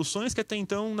com soluções que até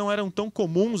então não eram tão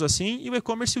comuns assim, e o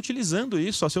e-commerce utilizando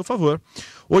isso a seu favor.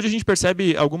 Hoje a gente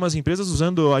percebe algumas empresas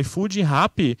usando iFood e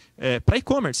Rappi para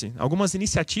e-commerce, algumas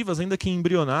iniciativas ainda que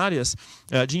embrionárias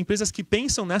de empresas que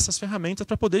pensam nessas ferramentas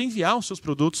para poder enviar os seus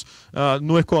produtos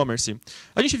no e-commerce.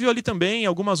 A gente viu ali também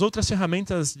algumas outras ferramentas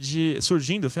ferramentas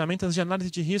surgindo, ferramentas de análise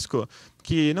de risco,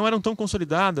 que não eram tão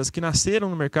consolidadas, que nasceram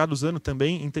no mercado usando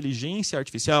também inteligência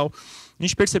artificial. A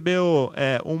gente percebeu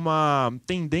uma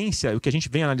tendência, o que a gente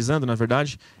vem analisando, na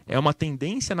verdade, é uma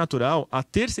tendência natural à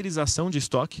terceirização de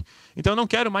estoque. Então, eu não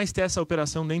quero mais ter essa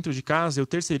operação dentro de casa, eu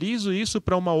terceirizo isso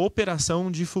para uma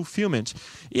operação de fulfillment.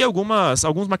 E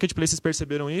alguns marketplaces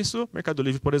perceberam isso. Mercado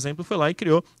Livre, por exemplo, foi lá e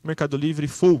criou o Mercado Livre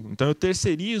Full. Então, eu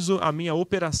terceirizo a minha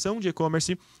operação de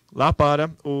e-commerce lá para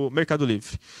o Mercado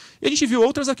Livre. E a gente viu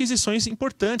outras aquisições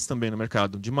importantes também no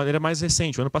mercado, de maneira mais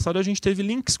recente. O ano passado a gente teve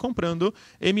Links comprando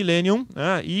Millennium,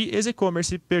 né, e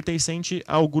ex-e-commerce pertencente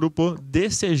ao grupo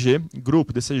DCG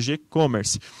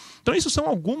Commerce. Então, isso são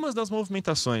algumas das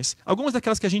movimentações, algumas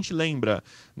daquelas que a gente lembra.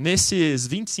 Nesses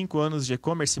 25 anos de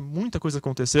e-commerce, muita coisa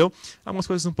aconteceu, algumas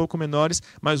coisas um pouco menores,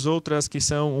 mas outras que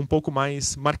são um pouco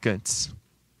mais marcantes.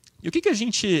 E o que a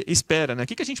gente espera, né? O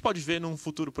que a gente pode ver num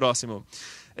futuro próximo?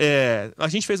 A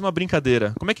gente fez uma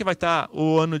brincadeira. Como é que vai estar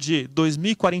o ano de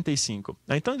 2045?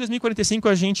 Então, em 2045,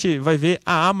 a gente vai ver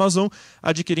a Amazon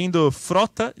adquirindo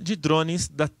frota de drones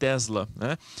da Tesla,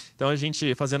 né? Então, a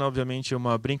gente fazendo, obviamente,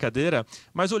 uma brincadeira,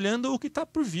 mas olhando o que está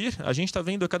por vir. A gente está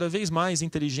vendo cada vez mais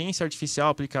inteligência artificial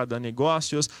aplicada a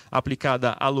negócios,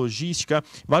 aplicada à logística,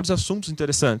 vários assuntos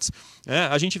interessantes.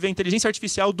 A gente vê a inteligência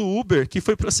artificial do Uber, que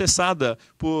foi processada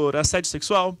por assédio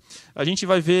sexual. A gente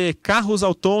vai ver carros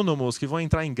autônomos que vão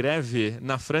entrar em greve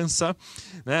na França,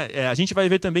 né? A gente vai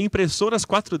ver também impressoras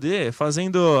 4D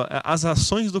fazendo as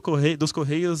ações dos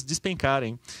correios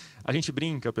despencarem. A gente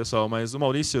brinca, pessoal, mas o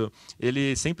Maurício,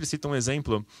 ele sempre cita um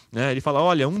exemplo, né? Ele fala,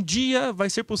 olha, um dia vai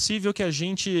ser possível que a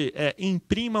gente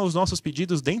imprima os nossos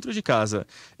pedidos dentro de casa,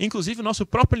 inclusive o nosso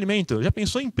próprio alimento. Já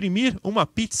pensou em imprimir uma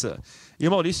pizza? E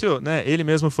o Maurício, né, ele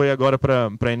mesmo foi agora para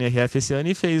a NRF esse ano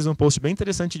e fez um post bem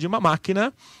interessante de uma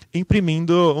máquina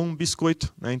imprimindo um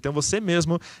biscoito, né? Então você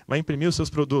mesmo vai imprimir os seus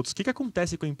produtos. O que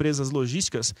acontece com empresas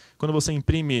logísticas quando você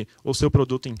imprime o seu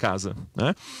produto em casa,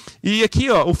 né? E aqui,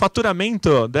 ó, o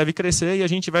faturamento deve crescer e a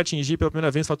gente vai atingir pela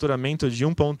primeira vez faturamento de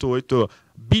 1,8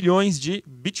 bilhões de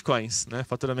bitcoins, né?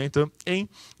 Faturamento em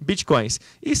bitcoins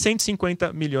e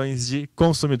 150 milhões de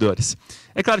consumidores.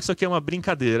 É claro que isso aqui é uma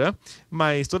brincadeira,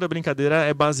 mas toda brincadeira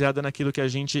é baseada naquilo que a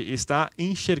gente está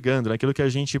enxergando, naquilo que a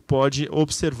gente pode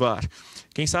observar.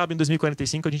 Quem sabe em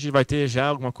 2045 a gente vai ter já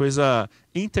alguma coisa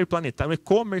interplanetária, um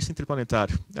e-commerce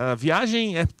interplanetário. A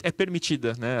viagem é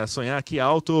permitida, né? Sonhar aqui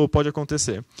alto pode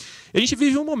acontecer. E a gente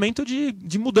vive um momento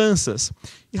de mudanças.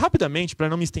 E rapidamente, para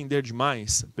não me estender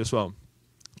demais, pessoal,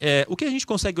 o que a gente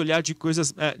consegue olhar de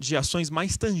coisas, de ações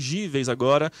mais tangíveis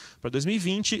agora para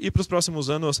 2020 e para os próximos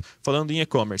anos, falando em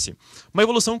e-commerce? Uma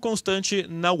evolução constante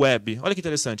na web. Olha que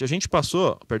interessante, a gente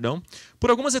passou, por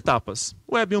algumas etapas.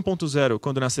 Web 1.0,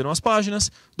 quando nasceram as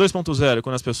páginas, 2.0,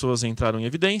 quando as pessoas entraram em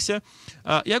evidência,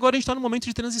 e agora a gente está num momento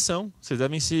de transição. Vocês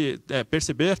devem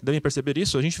perceber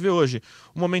isso. A gente vê hoje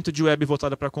um momento de web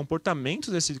voltada para comportamentos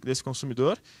desse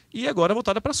consumidor e agora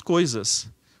voltada para as coisas.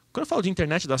 Quando eu falo de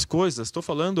internet das coisas, estou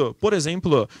falando, por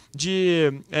exemplo,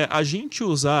 de a gente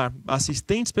usar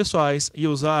assistentes pessoais e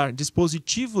usar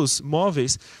dispositivos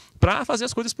móveis para fazer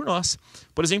as coisas por nós.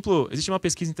 Por exemplo, existe uma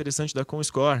pesquisa interessante da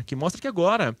Comscore que mostra que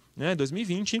agora, né,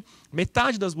 2020,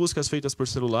 metade das buscas feitas por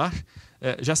celular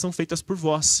já são feitas por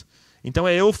voz. Então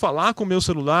é eu falar com o meu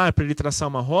celular para ele traçar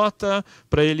uma rota,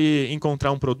 para ele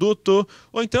encontrar um produto,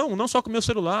 ou então, não só com o meu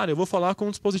celular, eu vou falar com um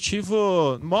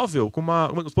dispositivo móvel, com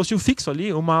um dispositivo fixo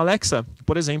ali, uma Alexa,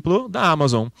 por exemplo, da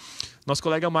Amazon. Nosso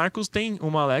colega Marcos tem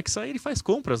uma Alexa e ele faz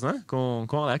compras, né, com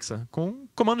a Alexa, com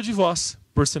comando de voz,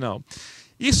 por sinal.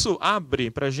 Isso abre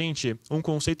para a gente um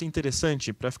conceito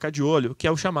interessante para ficar de olho, que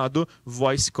é o chamado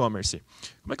voice commerce.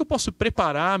 Como é que eu posso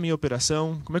preparar a minha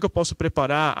operação? Como é que eu posso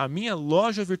preparar a minha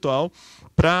loja virtual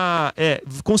para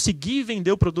conseguir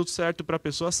vender o produto certo para a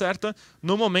pessoa certa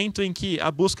no momento em que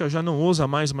a busca já não usa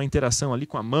mais uma interação ali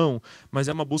com a mão, mas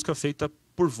é uma busca feita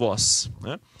por voz,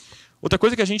 né? Outra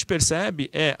coisa que a gente percebe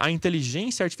é a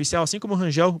inteligência artificial, assim como o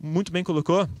Rangel muito bem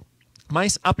colocou,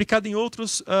 mas aplicado em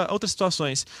outras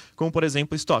situações, como, por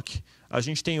exemplo, estoque. A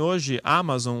gente tem hoje a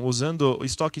Amazon usando o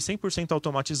estoque 100%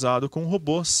 automatizado com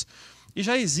robôs. E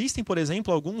já existem, por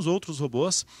exemplo, alguns outros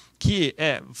robôs que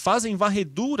fazem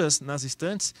varreduras nas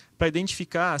estantes para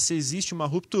identificar se existe uma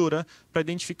ruptura, para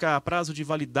identificar prazo de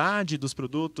validade dos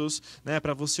produtos, né,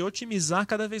 para você otimizar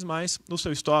cada vez mais o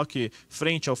seu estoque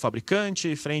frente ao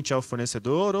fabricante, frente ao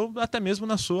fornecedor ou até mesmo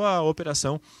na sua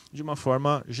operação de uma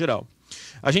forma geral.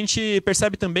 A gente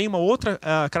percebe também uma outra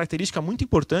característica muito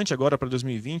importante agora para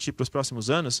 2020 e para os próximos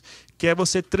anos, que é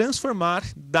você transformar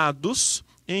dados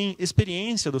em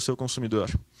experiência do seu consumidor.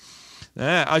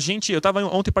 Eu estava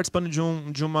ontem participando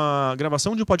de uma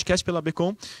gravação de um podcast pela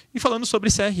Becom e falando sobre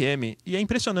CRM. E é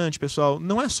impressionante, pessoal.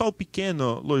 Não é só o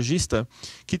pequeno lojista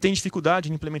que tem dificuldade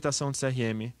em implementação de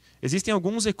CRM. Existem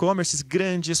alguns e-commerces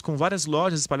grandes, com várias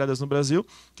lojas espalhadas no Brasil,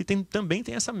 que também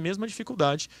têm essa mesma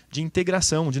dificuldade de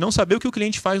integração, de não saber o que o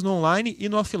cliente faz no online e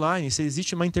no offline, se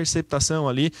existe uma interceptação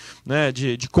ali, né,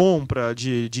 de compra,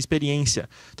 de experiência.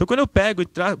 Então, quando eu pego e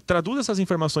traduzo essas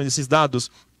informações, esses dados,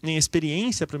 em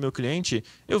experiência para o meu cliente,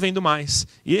 eu vendo mais.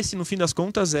 E esse, no fim das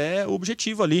contas, é o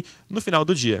objetivo ali no final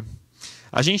do dia.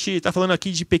 A gente está falando aqui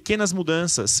de pequenas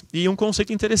mudanças e um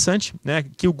conceito interessante, né,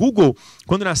 que o Google,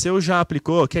 quando nasceu, já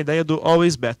aplicou, que é a ideia do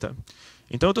always beta.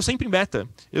 Então eu estou sempre em beta,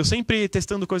 eu sempre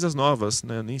testando coisas novas,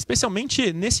 né,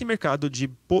 especialmente nesse mercado de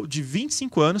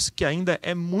 25 anos, que ainda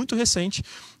é muito recente,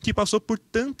 que passou por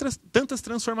tantas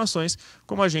transformações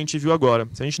como a gente viu agora.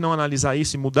 Se a gente não analisar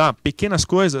isso e mudar pequenas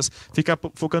coisas, ficar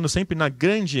focando sempre na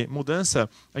grande mudança,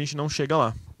 a gente não chega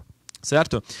lá.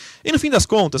 Certo? E no fim das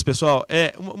contas, pessoal,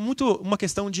 é muito uma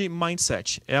questão de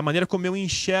mindset. É a maneira como eu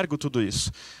enxergo tudo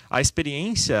isso. A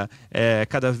experiência é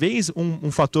cada vez um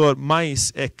fator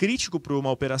mais crítico para uma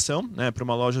operação, né, para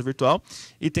uma loja virtual.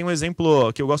 E tem um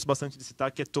exemplo que eu gosto bastante de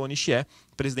citar, que é Tony Hsieh,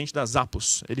 presidente da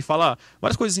Zappos. Ele fala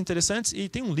várias coisas interessantes e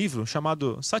tem um livro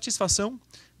chamado Satisfação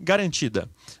Garantida.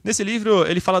 Nesse livro,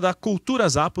 ele fala da cultura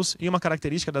Zappos e uma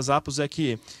característica das Zappos é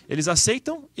que eles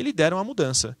aceitam e lideram a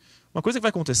mudança. Uma coisa que vai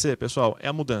acontecer, pessoal, é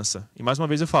a mudança. E mais uma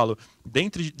vez eu falo,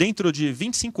 dentro de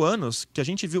 25 anos, o que a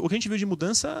gente viu de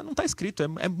mudança não está escrito,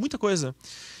 é muita coisa.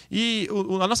 E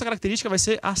a nossa característica vai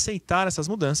ser aceitar essas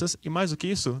mudanças e, mais do que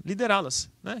isso, liderá-las,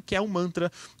 né? Que é um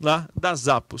mantra lá das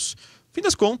Zappos. Fim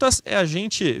das contas, é a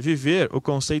gente viver o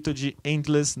conceito de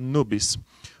endless newbies.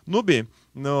 Noob,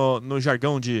 no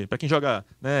jargão para quem joga,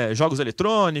 né, jogos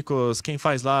eletrônicos, quem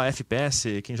faz lá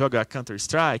FPS, quem joga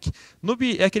Counter-Strike,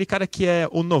 noob é aquele cara que é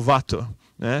o novato.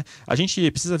 Né? A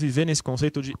gente precisa viver nesse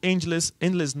conceito de endless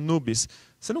newbies.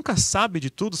 Você nunca sabe de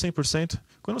tudo 100%.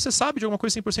 Quando você sabe de alguma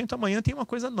coisa 100%, amanhã tem uma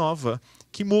coisa nova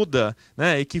que muda,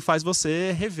 né, e que faz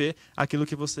você rever aquilo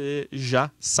que você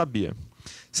já sabia.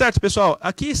 Certo, pessoal?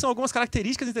 Aqui são algumas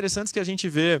características interessantes que a gente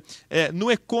vê no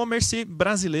e-commerce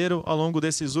brasileiro ao longo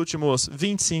desses últimos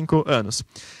 25 anos.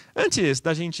 Antes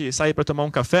da gente sair para tomar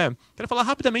um café, quero falar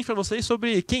rapidamente para vocês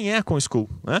sobre quem é a ConSchool.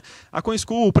 Né? A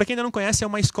ConSchool, para quem ainda não conhece, é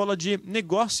uma escola de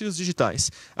negócios digitais.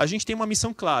 A gente tem uma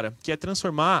missão clara, que é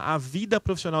transformar a vida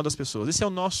profissional das pessoas. Esse é o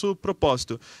nosso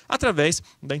propósito. Através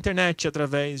da internet,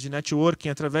 através de networking,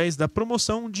 através da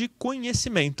promoção de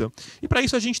conhecimento. E para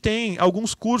isso a gente tem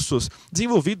alguns cursos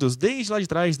desenvolvidos desde lá de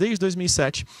trás, desde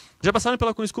 2007. Já passaram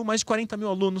pela ConSchool mais de 40 mil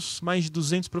alunos, mais de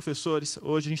 200 professores.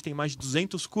 Hoje a gente tem mais de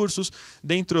 200 cursos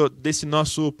dentro desse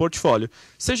nosso portfólio.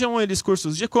 Sejam eles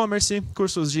cursos de e-commerce,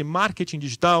 cursos de marketing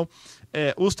digital,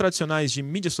 os tradicionais de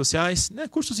mídias sociais, né,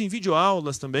 cursos em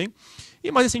videoaulas também. E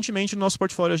mais recentemente no nosso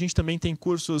portfólio a gente também tem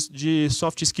cursos de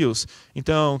soft skills.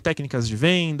 Então, técnicas de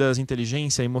vendas,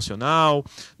 inteligência emocional,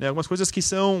 né, algumas coisas que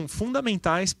são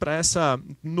fundamentais para esse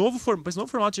novo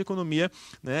formato de economia,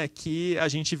 né, que a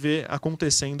gente vê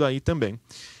acontecendo aí também.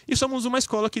 E somos uma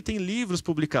escola que tem livros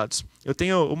publicados. Eu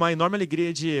tenho uma enorme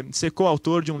alegria de ser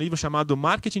coautor de um livro chamado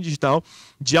Marketing Digital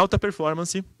de Alta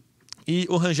Performance. E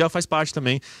o Rangel faz parte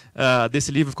também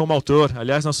desse livro como autor.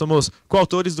 Aliás, nós somos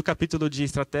coautores do capítulo de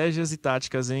estratégias e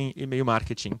táticas em e-mail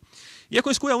marketing. E a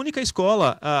ConSchool é a única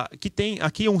escola que tem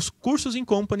aqui uns cursos em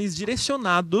companies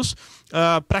direcionados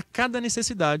para cada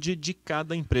necessidade de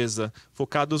cada empresa,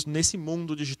 focados nesse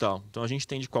mundo digital. Então a gente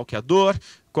entende qual que é a dor,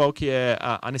 qual que é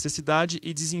a necessidade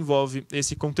e desenvolve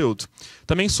esse conteúdo.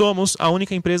 Também somos a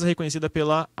única empresa reconhecida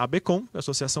pela ABCom,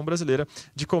 Associação Brasileira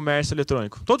de Comércio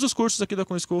Eletrônico. Todos os cursos aqui da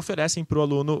ConSchool oferecem para o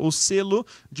aluno o selo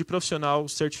de profissional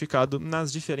certificado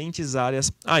nas diferentes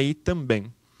áreas aí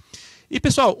também. E,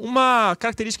 pessoal, uma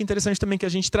característica interessante também que a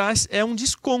gente traz é um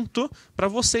desconto para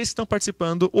vocês que estão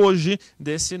participando hoje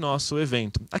desse nosso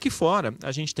evento. Aqui fora, a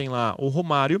gente tem lá o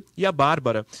Romário e a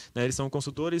Bárbara. Né? Eles são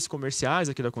consultores comerciais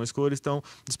aqui da ConSchool, eles estão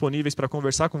disponíveis para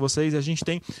conversar com vocês. E a gente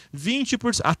tem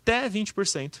até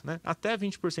 20%, né? Até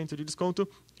 20% de desconto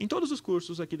em todos os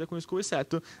cursos aqui da ConSchool,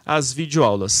 exceto as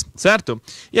videoaulas, certo?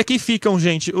 E aqui ficam,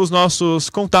 gente, os nossos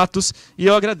contatos e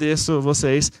eu agradeço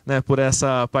vocês, né, por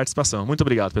essa participação. Muito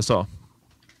obrigado, pessoal.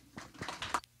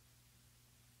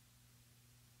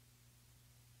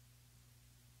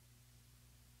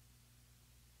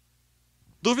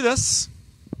 Dúvidas?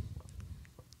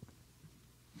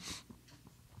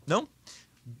 Não?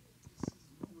 Esses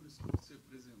números que você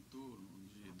apresentou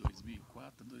de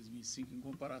 2004 a 2005 em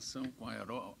comparação com a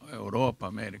Europa,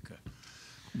 América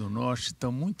do Norte,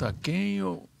 estão muito aquém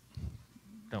ou...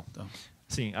 Não.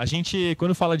 Sim, a gente,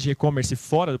 quando fala de e-commerce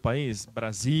fora do país,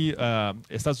 Brasil,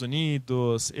 Estados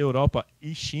Unidos, Europa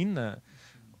e China,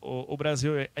 o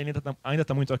Brasil ainda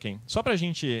tá muito aquém. Só para a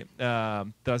gente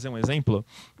trazer um exemplo,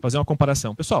 fazer uma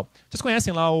comparação. Pessoal, vocês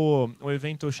conhecem lá o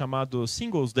evento chamado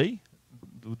Singles Day,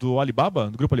 do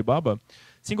Alibaba, do grupo Alibaba?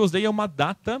 Singles Day é uma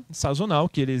data sazonal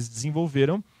que eles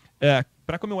desenvolveram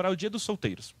para comemorar o Dia dos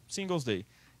Solteiros. Singles Day.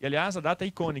 E, aliás, a data é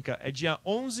icônica, é dia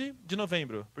 11 de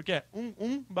novembro, porque é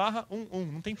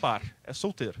 11/11, não tem par, é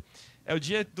solteiro. É o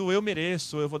dia do eu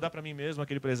mereço, eu vou dar para mim mesmo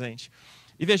aquele presente.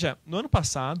 E veja, no ano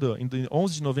passado, em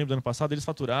 11 de novembro do ano passado, eles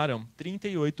faturaram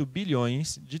 38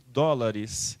 bilhões de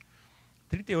dólares.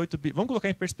 Vamos colocar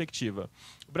em perspectiva.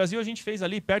 O Brasil, a gente fez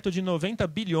ali perto de 90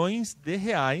 bilhões de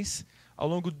reais ao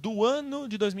longo do ano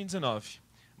de 2019.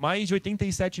 Mais de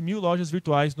 87 mil lojas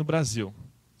virtuais no Brasil,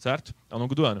 certo? Ao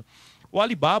longo do ano. O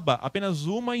Alibaba, apenas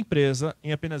uma empresa,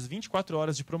 em apenas 24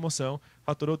 horas de promoção,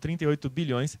 faturou 38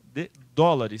 bilhões de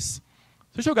dólares.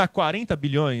 Se jogar 40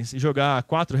 bilhões e jogar R$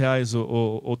 4,00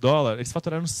 o dólar, eles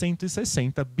faturaram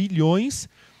 160 bilhões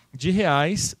de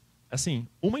reais, assim,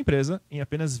 uma empresa em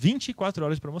apenas 24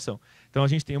 horas de promoção. Então a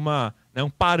gente tem um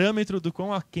parâmetro do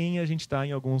quão aquém a gente está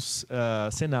em alguns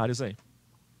cenários aí.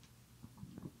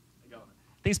 Legal, né?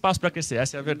 Tem espaço para crescer,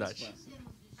 essa é a verdade.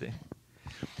 Tem.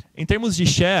 Em termos de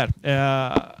share,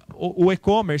 o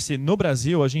e-commerce no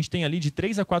Brasil, a gente tem ali de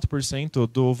 3 a 4%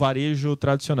 do varejo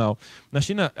tradicional. Na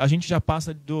China, a gente já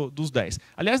passa dos 10%.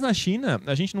 Aliás, na China,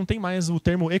 a gente não tem mais o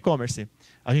termo e-commerce.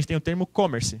 A gente tem o termo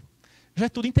commerce. Já é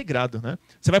tudo integrado, né?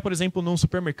 Você vai, por exemplo, num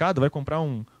supermercado, vai comprar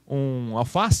um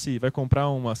alface, vai comprar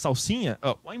uma salsinha,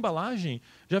 a embalagem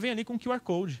já vem ali com QR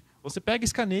Code. Você pega,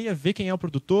 escaneia, vê quem é o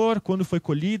produtor, quando foi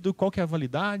colhido, qual que é a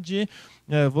validade.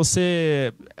 É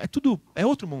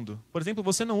outro mundo. Por exemplo,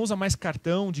 você não usa mais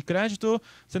cartão de crédito,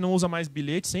 você não usa mais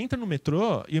bilhete, você entra no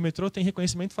metrô e o metrô tem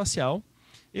reconhecimento facial.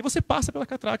 E você passa pela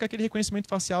catraca, aquele reconhecimento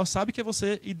facial, sabe que é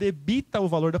você e debita o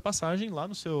valor da passagem lá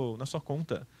na sua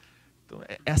conta. Então,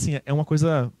 assim, é uma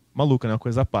coisa maluca, né? Uma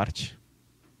coisa à parte.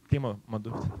 Tem uma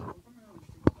dúvida? Qual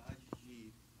é a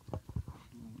dificuldade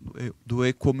do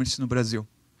e-commerce no Brasil?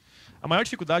 A maior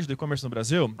dificuldade do e-commerce no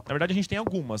Brasil, na verdade a gente tem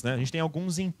algumas, né? A gente tem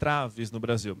alguns entraves no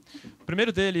Brasil. O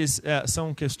primeiro deles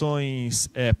são questões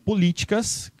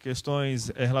políticas,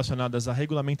 questões relacionadas à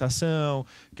regulamentação,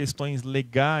 questões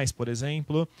legais, por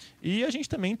exemplo. E a gente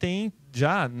também tem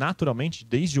já, naturalmente,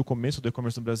 desde o começo do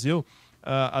e-commerce no Brasil,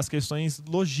 as questões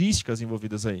logísticas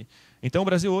envolvidas aí. Então o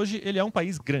Brasil hoje ele é um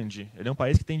país grande, ele é um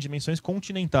país que tem dimensões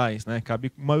continentais, né?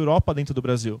 Cabe uma Europa dentro do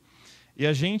Brasil. E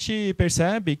a gente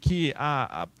percebe que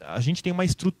a gente tem uma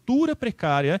estrutura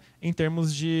precária em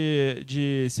termos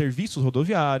de serviços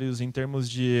rodoviários, em termos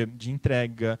de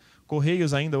entrega.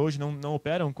 Correios ainda hoje não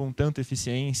operam com tanta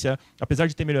eficiência. Apesar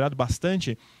de ter melhorado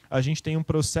bastante, a gente tem um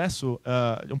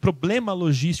problema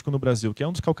logístico no Brasil, que é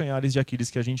um dos calcanhares de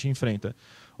Aquiles que a gente enfrenta.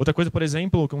 Outra coisa, por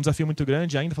exemplo, que é um desafio muito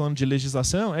grande, ainda falando de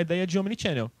legislação, é a ideia de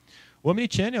omnichannel. O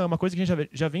omnichannel é uma coisa que a gente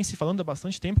já vem se falando há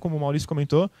bastante tempo, como o Maurici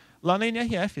comentou, lá na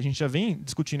NRF. A gente já vem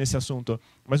discutindo esse assunto.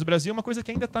 Mas o Brasil é uma coisa que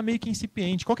ainda está meio que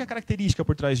incipiente. Qual que é a característica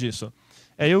por trás disso?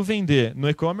 É eu vender no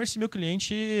e-commerce e meu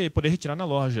cliente poder retirar na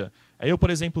loja. É eu,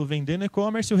 por exemplo, vender no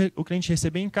e-commerce, o cliente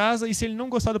receber em casa e se ele não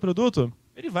gostar do produto,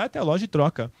 ele vai até a loja e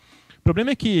troca. O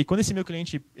problema é que quando esse meu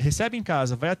cliente recebe em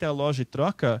casa, vai até a loja e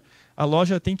troca, a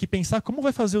loja tem que pensar como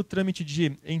vai fazer o trâmite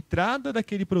de entrada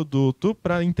daquele produto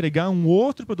para entregar um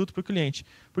outro produto para o cliente.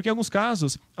 Porque em alguns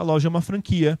casos, a loja é uma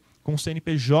franquia, com um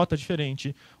CNPJ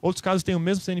diferente. Outros casos tem o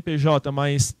mesmo CNPJ,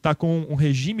 mas está com um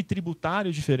regime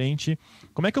tributário diferente.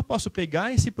 Como é que eu posso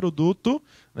pegar esse produto,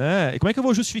 né? E como é que eu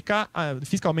vou justificar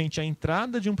fiscalmente a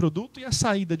entrada de um produto e a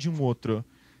saída de um outro?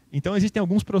 Então, existem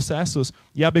alguns processos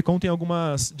e a ABCOM tem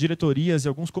algumas diretorias e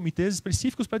alguns comitês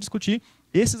específicos para discutir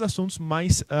esses assuntos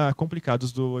mais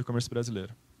complicados do e-commerce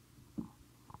brasileiro.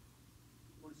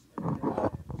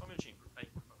 Só um minutinho. Aí,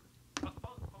 por favor.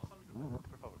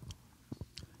 Por favor.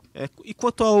 E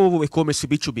quanto ao e-commerce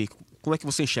B2B, como é que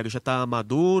você enxerga? Já está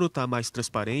maduro, está mais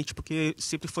transparente? Porque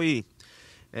sempre foi...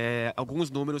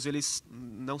 alguns números, eles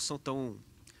não são tão...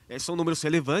 são números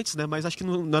relevantes, né? Mas acho que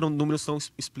não eram números tão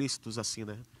explícitos assim,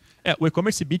 né? O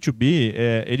e-commerce B2B,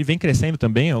 ele vem crescendo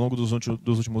também ao longo dos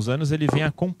últimos anos, ele vem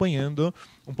acompanhando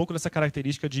um pouco dessa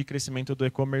característica de crescimento do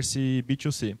e-commerce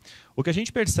B2C. O que a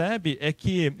gente percebe é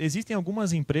que existem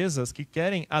algumas empresas que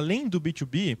querem, além do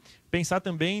B2B, pensar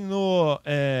também no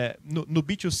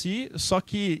B2C, só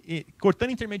que cortando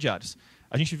intermediários.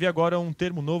 A gente vê agora um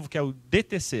termo novo que é o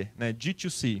DTC, né,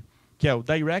 D2C, que é o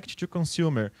Direct to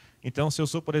Consumer. Então, se eu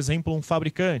sou, por exemplo, um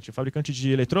fabricante de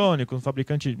eletrônico, um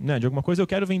fabricante, né, de alguma coisa, eu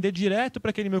quero vender direto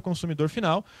para aquele meu consumidor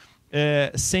final,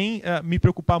 sem me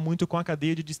preocupar muito com a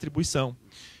cadeia de distribuição.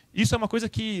 Isso é uma coisa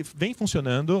que vem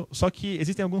funcionando, só que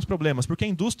existem alguns problemas, porque a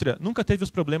indústria nunca teve os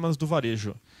problemas do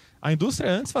varejo. A indústria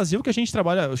antes fazia o que a gente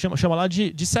chama lá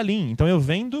de sell-in. Então eu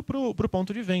vendo para o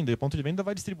ponto de venda, e o ponto de venda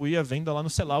vai distribuir a venda lá no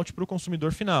sell-out para o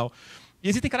consumidor final. E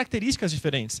existem características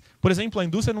diferentes. Por exemplo, a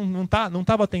indústria não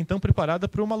estava até então preparada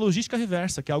para uma logística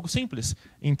reversa, que é algo simples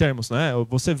em termos, né?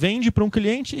 Você vende para um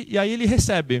cliente e aí ele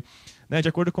recebe. Né, de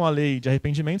acordo com a lei de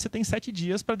arrependimento, você tem 7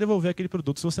 dias para devolver aquele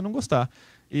produto se você não gostar.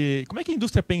 E como é que a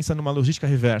indústria pensa numa logística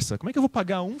reversa? Como é que eu vou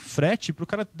pagar um frete para o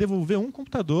cara devolver um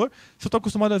computador se eu estou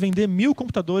acostumado a vender 1.000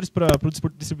 computadores para o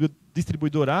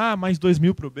distribuidor A, mais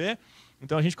 2.000 para o B?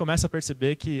 Então a gente começa a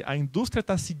perceber que a indústria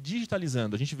está se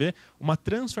digitalizando. A gente vê uma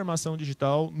transformação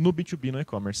digital no B2B, no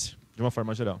e-commerce, de uma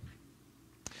forma geral.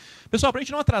 Pessoal, para a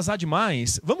gente não atrasar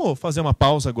demais, vamos fazer uma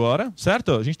pausa agora,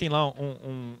 certo? A gente tem lá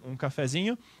um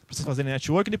cafezinho para vocês fazerem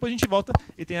network, depois a gente volta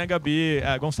e tem a Gabi,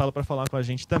 a Gonçalo para falar com a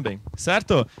gente também,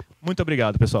 certo? Muito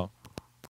obrigado, pessoal.